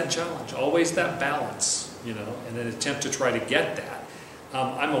always that challenge, always that balance, and an attempt to try to get that.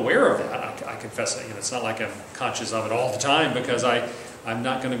 I'm aware of that. I confess that. It's not like I'm conscious of it all the time, because I'm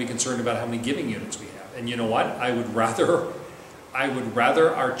not going to be concerned about how many giving units we have. And you know what? I would rather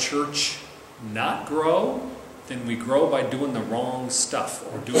our church not grow than we grow by doing the wrong stuff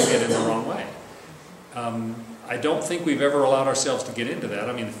or doing it in the wrong way. I don't think we've ever allowed ourselves to get into that.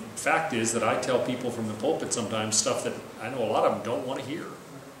 I mean, the fact is that I tell people from the pulpit sometimes stuff that I know a lot of them don't want to hear.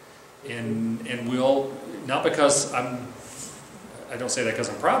 And we'll, not because I don't say that because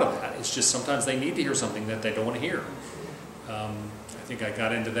I'm proud of that, it's just sometimes they need to hear something that they don't want to hear. I think I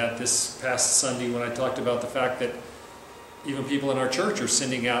got into that this past Sunday when I talked about the fact that even people in our church are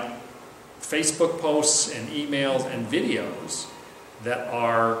sending out Facebook posts and emails and videos that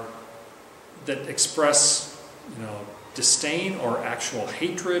express, disdain or actual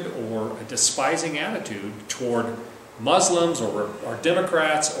hatred or a despising attitude toward Muslims or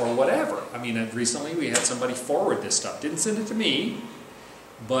Democrats or whatever. I mean, recently we had somebody forward this stuff. Didn't send it to me,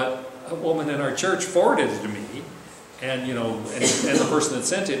 but a woman in our church forwarded it to me. And and the person that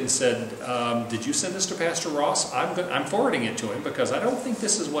sent it and said, "Did you send this to Pastor Ross? I'm forwarding it to him because I don't think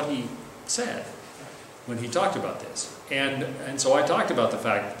this is what he said when he talked about this." And so I talked about the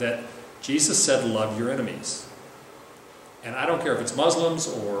fact that Jesus said, "Love your enemies." And I don't care if it's Muslims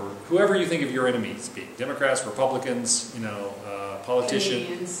or whoever you think of your enemies be, Democrats, Republicans, politicians.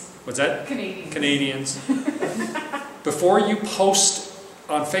 Canadians. What's that? Canadians. Before you post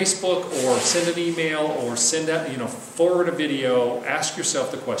on Facebook or send an email or forward a video, ask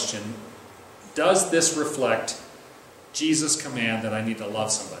yourself the question, does this reflect Jesus' command that I need to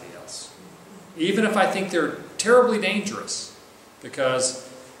love somebody else? Even if I think they're terribly dangerous, because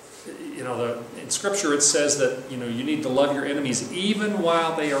in Scripture it says that you need to love your enemies even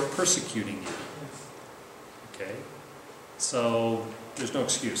while they are persecuting you. Okay? So there's no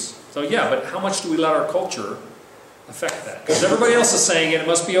excuse. So yeah, but how much do we let our culture affect that? Because everybody else is saying it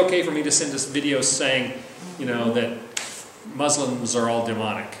must be okay for me to send this video saying, that Muslims are all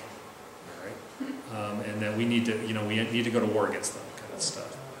demonic, all right? And that we need to go to war against them, kind of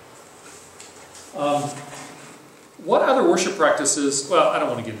stuff. What other worship practices? Well, I don't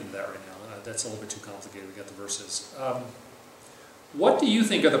want to get into that right now. That's a little bit too complicated. We got the verses. What do you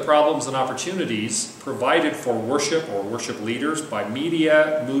think are the problems and opportunities provided for worship or worship leaders by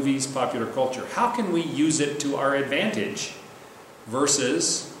media, movies, popular culture? How can we use it to our advantage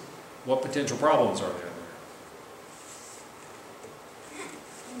versus what potential problems are there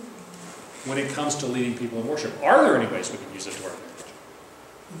when it comes to leading people in worship? Are there any ways we can use it to our advantage?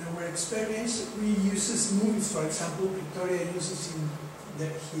 In our experience, we use movies, for example. Victoria uses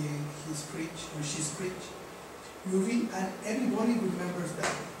she's preached movie, and everybody remembers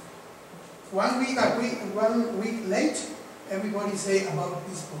that. 1 week late, everybody say about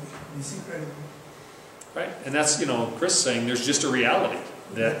this movie. It's incredible. Right, and that's, Chris saying there's just a reality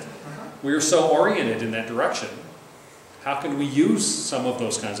that we're so oriented in that direction. How can we use some of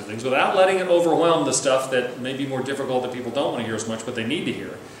those kinds of things without letting it overwhelm the stuff that may be more difficult that people don't want to hear as much, but they need to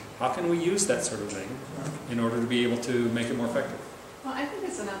hear? How can we use that sort of thing in order to be able to make it more effective? Well, I think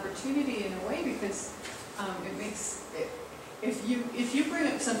it's an opportunity in a way because if you bring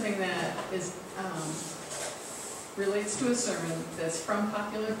up something that is relates to a sermon that's from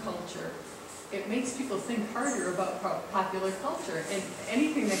popular culture, it makes people think harder about popular culture, and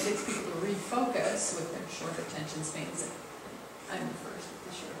anything that gets people to refocus with their short attention spans. I'm first with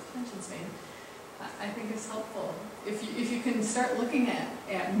the short attention span. I think it's helpful if you can start looking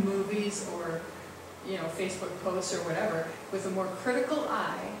at movies or Facebook posts or whatever with a more critical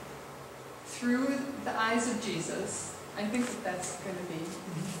eye through the eyes of Jesus. I think that's going to be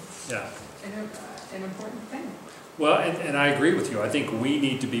an important thing. Well, and I agree with you. I think we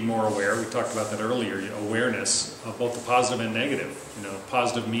need to be more aware. We talked about that earlier, awareness of both the positive and negative.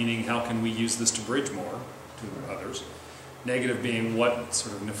 Positive meaning how can we use this to bridge more to others. Negative being what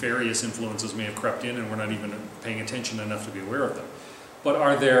sort of nefarious influences may have crept in and we're not even paying attention enough to be aware of them. But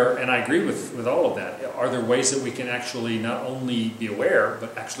are there, and I agree with all of that, are there ways that we can actually not only be aware,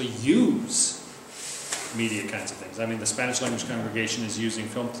 but actually use media kinds of things? I mean, the Spanish language congregation is using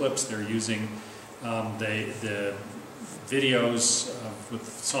film clips, they're using the videos with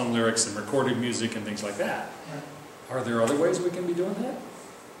song lyrics and recorded music and things like that. Right. Are there other ways we can be doing that?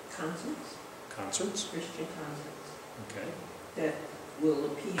 Concerts, Concerts? Christian concerts, Okay. that will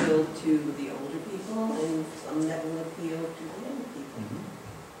appeal to the older people and some that will appeal to the younger people.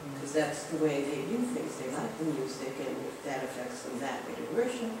 Mm-hmm. Because that's the way they do things. They like the music, and if that affects them that way to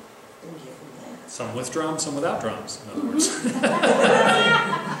worship, then give them that. Some with drums, some without drums, in other words.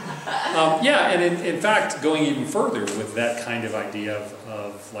 And in fact, going even further with that kind of idea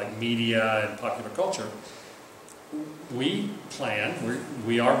of like media and popular culture, we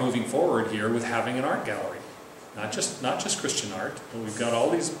are moving forward here with having an art gallery. Not just Christian art, but we've got all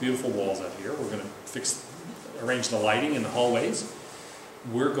these beautiful walls up here. We're going to arrange the lighting in the hallways.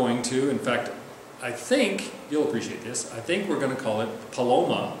 We're going to, in fact, I think, you'll appreciate this, I think we're going to call it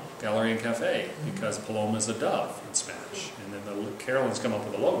Paloma Gallery and Cafe, because Paloma is a dove in Spanish. And then Carolyn's come up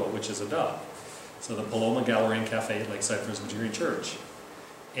with a logo, which is a dove. So the Paloma Gallery and Cafe at Lakeside Presbyterian Church.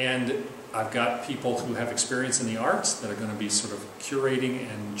 And I've got people who have experience in the arts that are going to be sort of curating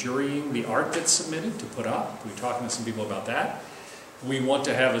and jurying the art that's submitted to put up. We're talking to some people about that. We want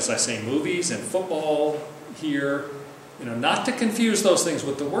to have, as I say, movies and football here. Not to confuse those things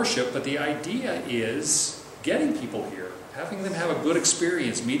with the worship, but the idea is getting people here, having them have a good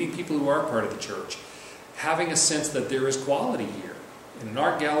experience, meeting people who are part of the church, having a sense that there is quality here. In an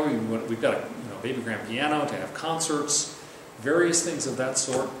art gallery, we've got a baby grand piano to have concerts, various things of that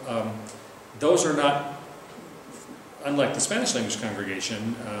sort. Those are not, unlike the Spanish language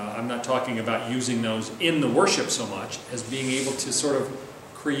congregation, I'm not talking about using those in the worship so much as being able to sort of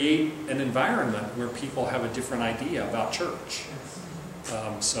create an environment where people have a different idea about church.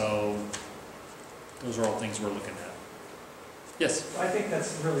 So those are all things we're looking at. Yes? I think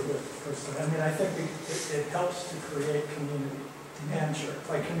that's really good, personally. I mean, I think it helps to create community and church.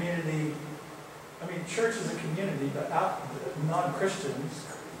 Like community, I mean, church is a community, but non-Christians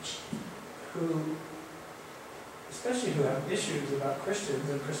who, especially who have issues about Christians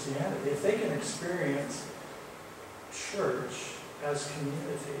and Christianity, if they can experience church as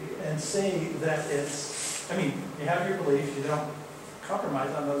community and see that it's, I mean, you have your beliefs, you don't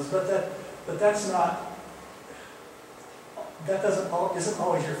compromise on those, but that's not, that isn't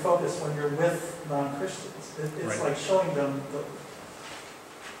always your focus when you're with non-Christians. It's right. Like showing them the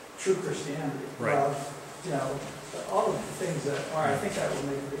true Christianity. Right. All of the things that are, I think that will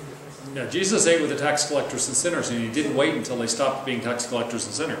make a big difference. Yeah, Jesus ate with the tax collectors and sinners, and he didn't wait until they stopped being tax collectors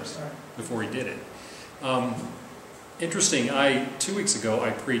and sinners before he did it. Interesting, 2 weeks ago I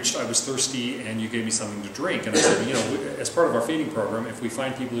preached, I was thirsty and you gave me something to drink. And I said, as part of our feeding program, if we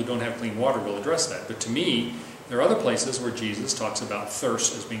find people who don't have clean water, we'll address that. But to me, there are other places where Jesus talks about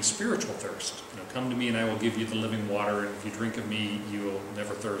thirst as being spiritual thirst. Come to me and I will give you the living water, and if you drink of me, you will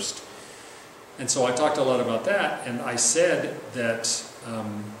never thirst. And so I talked a lot about that, and I said that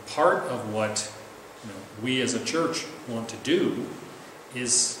part of what we as a church want to do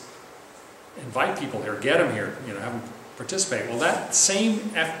is invite people here, get them here, have them participate. Well, that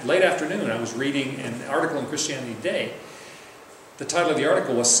same late afternoon, I was reading an article in Christianity Today. The title of the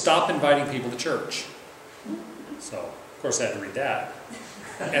article was "Stop Inviting People to Church." So, of course, I had to read that.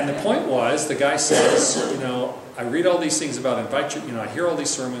 And the point was, the guy says, I read all these things about I hear all these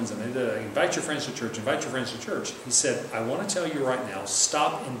sermons, and invite your friends to church, invite your friends to church. He said, I want to tell you right now,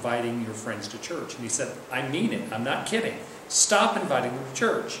 stop inviting your friends to church. And he said, I mean it, I'm not kidding. Stop inviting them to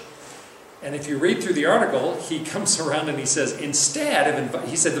church. And if you read through the article, he comes around and he says, instead of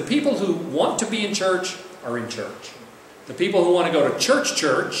he said, the people who want to be in church are in church. The people who want to go to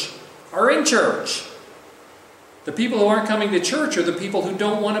church are in church. The people who aren't coming to church are the people who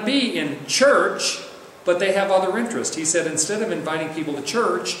don't want to be in church but they have other interests. He said, instead of inviting people to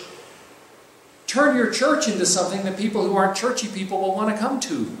church, turn your church into something that people who aren't churchy people will want to come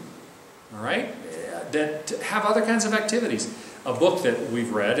to. All right? That have other kinds of activities. A book that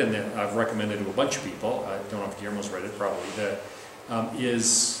we've read, and that I've recommended to a bunch of people, I don't know if Guillermo's read it, probably, that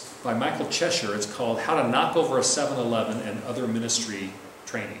is by Michael Cheshire. It's called How to Knock Over a 7-Eleven and Other Ministry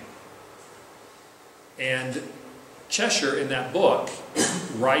Training. And Cheshire, in that book,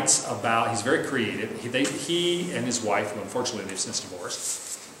 writes about, he's very creative, he and his wife, who unfortunately they've since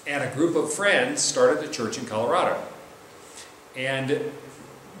divorced, and a group of friends started a church in Colorado. And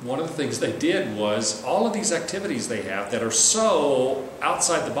one of the things they did was all of these activities they have that are so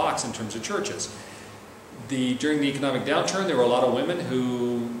outside the box in terms of churches. During the economic downturn, there were a lot of women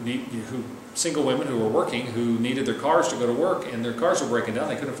single women who were working, who needed their cars to go to work, and their cars were breaking down.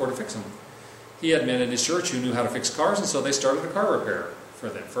 They couldn't afford to fix them. He had men in his church who knew how to fix cars, and so they started a car repair for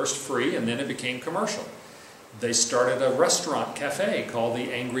them. First free, and then it became commercial. They started a restaurant cafe called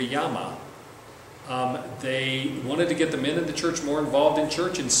the Angry Yama. They wanted to get the men in the church more involved in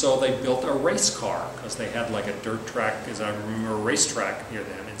church, and so they built a race car, because they had like a dirt track, as I remember, a racetrack near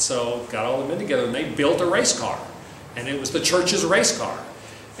them. And so got all the men together, and they built a race car. And it was the church's race car.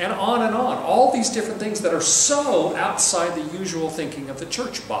 And on and on. All these different things that are so outside the usual thinking of the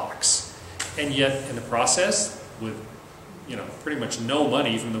church box. And yet, in the process, with pretty much no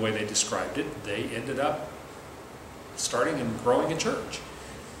money from the way they described it, they ended up starting and growing a church.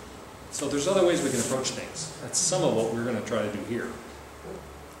 So there's other ways we can approach things. That's some of what we're going to try to do here.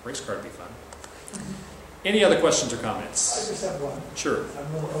 Race car would be fun. Any other questions or comments? I just have one. Sure. I'm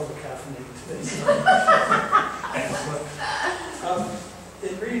a little over-caffeinated today. So.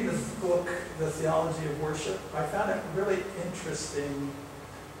 In reading the book, The Theology of Worship, I found it really interesting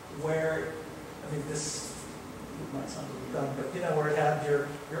where, this might sound a little dumb, but where it had your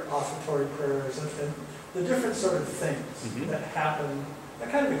offertory prayers and the different sort of things that happen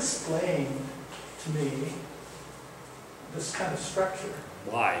that kind of explained to me this kind of structure.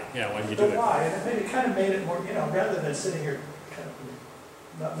 Why? Yeah, why do you do it? Why? And it maybe kind of made it more, rather than sitting here kind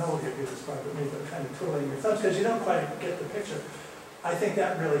of, no one could do this part but me, but kind of twiddling your thumbs because you don't quite get the picture. I think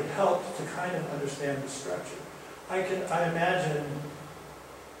that really helped to kind of understand the structure. I would imagine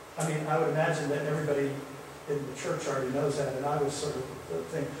that everybody in the church already knows that, and I was sort of the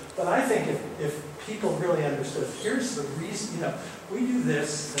thing. But I think if people really understood, here's the reason, we do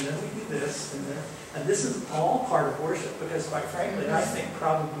this, and then we do this, and this is all part of worship, because quite frankly, I think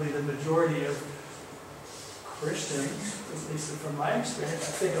probably the majority of Christians, at least from my experience,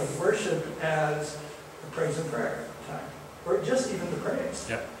 think of worship as the praise and prayer time, or just even the praise.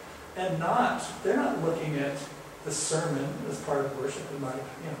 Yeah. And they're not looking at the sermon as part of worship, in my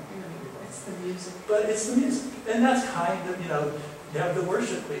opinion. It's the music. But it's the music. And that's kind of, you have the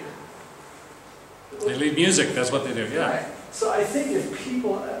worship leader. They lead music, that's what they do, yeah. Right. So I think if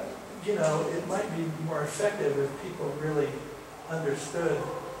people, it might be more effective if people really understood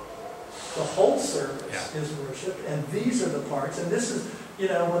the whole service is worship, and these are the parts. And this is,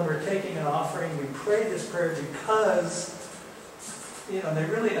 when we're taking an offering, we pray this prayer because, they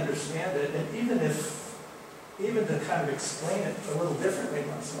really understand it. And even to kind of explain it a little differently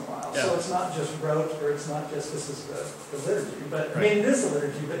once in a while. Yeah. So it's not just rote, or it's not just this is the liturgy, but right. it is a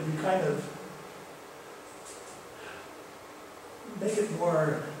liturgy, but you kind of make it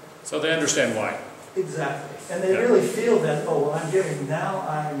more... So they understand why. Exactly. And they really feel that, I'm giving, now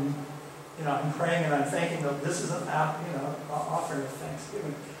I'm praying and I'm thanking them. This is an offering of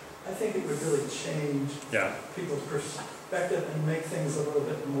thanksgiving. I think it would really change people's perspective and make things a little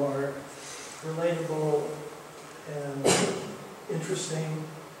bit more relatable and interesting.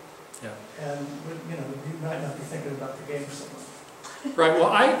 Yeah. And you might not be thinking about the game so much. Right.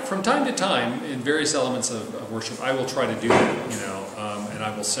 Well, from time to time, in various elements of worship, I will try to do that. And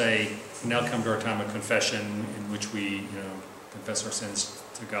I will say, now come to our time of confession, in which we, confess our sins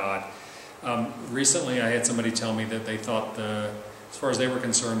to God. Recently, I had somebody tell me that they thought as far as they were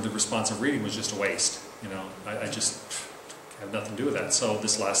concerned, the responsive reading was just a waste. I just have nothing to do with that. So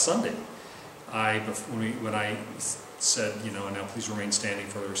this last Sunday, when I said, now please remain standing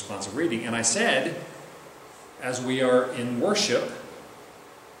for the responsive reading, and I said, as we are in worship,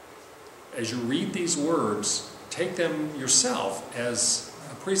 as you read these words, take them yourself as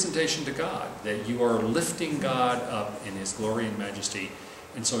a presentation to God, that you are lifting God up in His glory and majesty,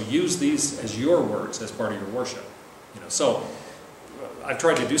 and so use these as your words as part of your worship. So I've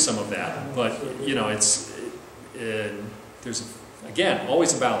tried to do some of that, but there's again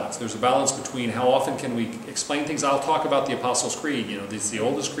always a balance. There's a balance between how often can we explain things. I'll talk about the Apostles' Creed. It's the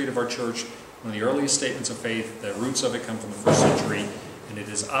oldest creed of our church, one of the earliest statements of faith. The roots of it come from the first century, and it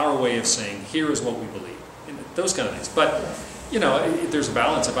is our way of saying, here is what we believe, and those kind of things. But, you know, there's a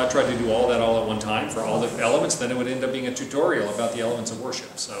balance. If I tried to do all that all at one time for all the elements, then it would end up being a tutorial about the elements of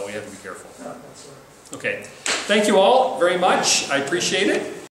worship, so we have to be careful. No, that's right. Okay, thank you all very much. I appreciate it.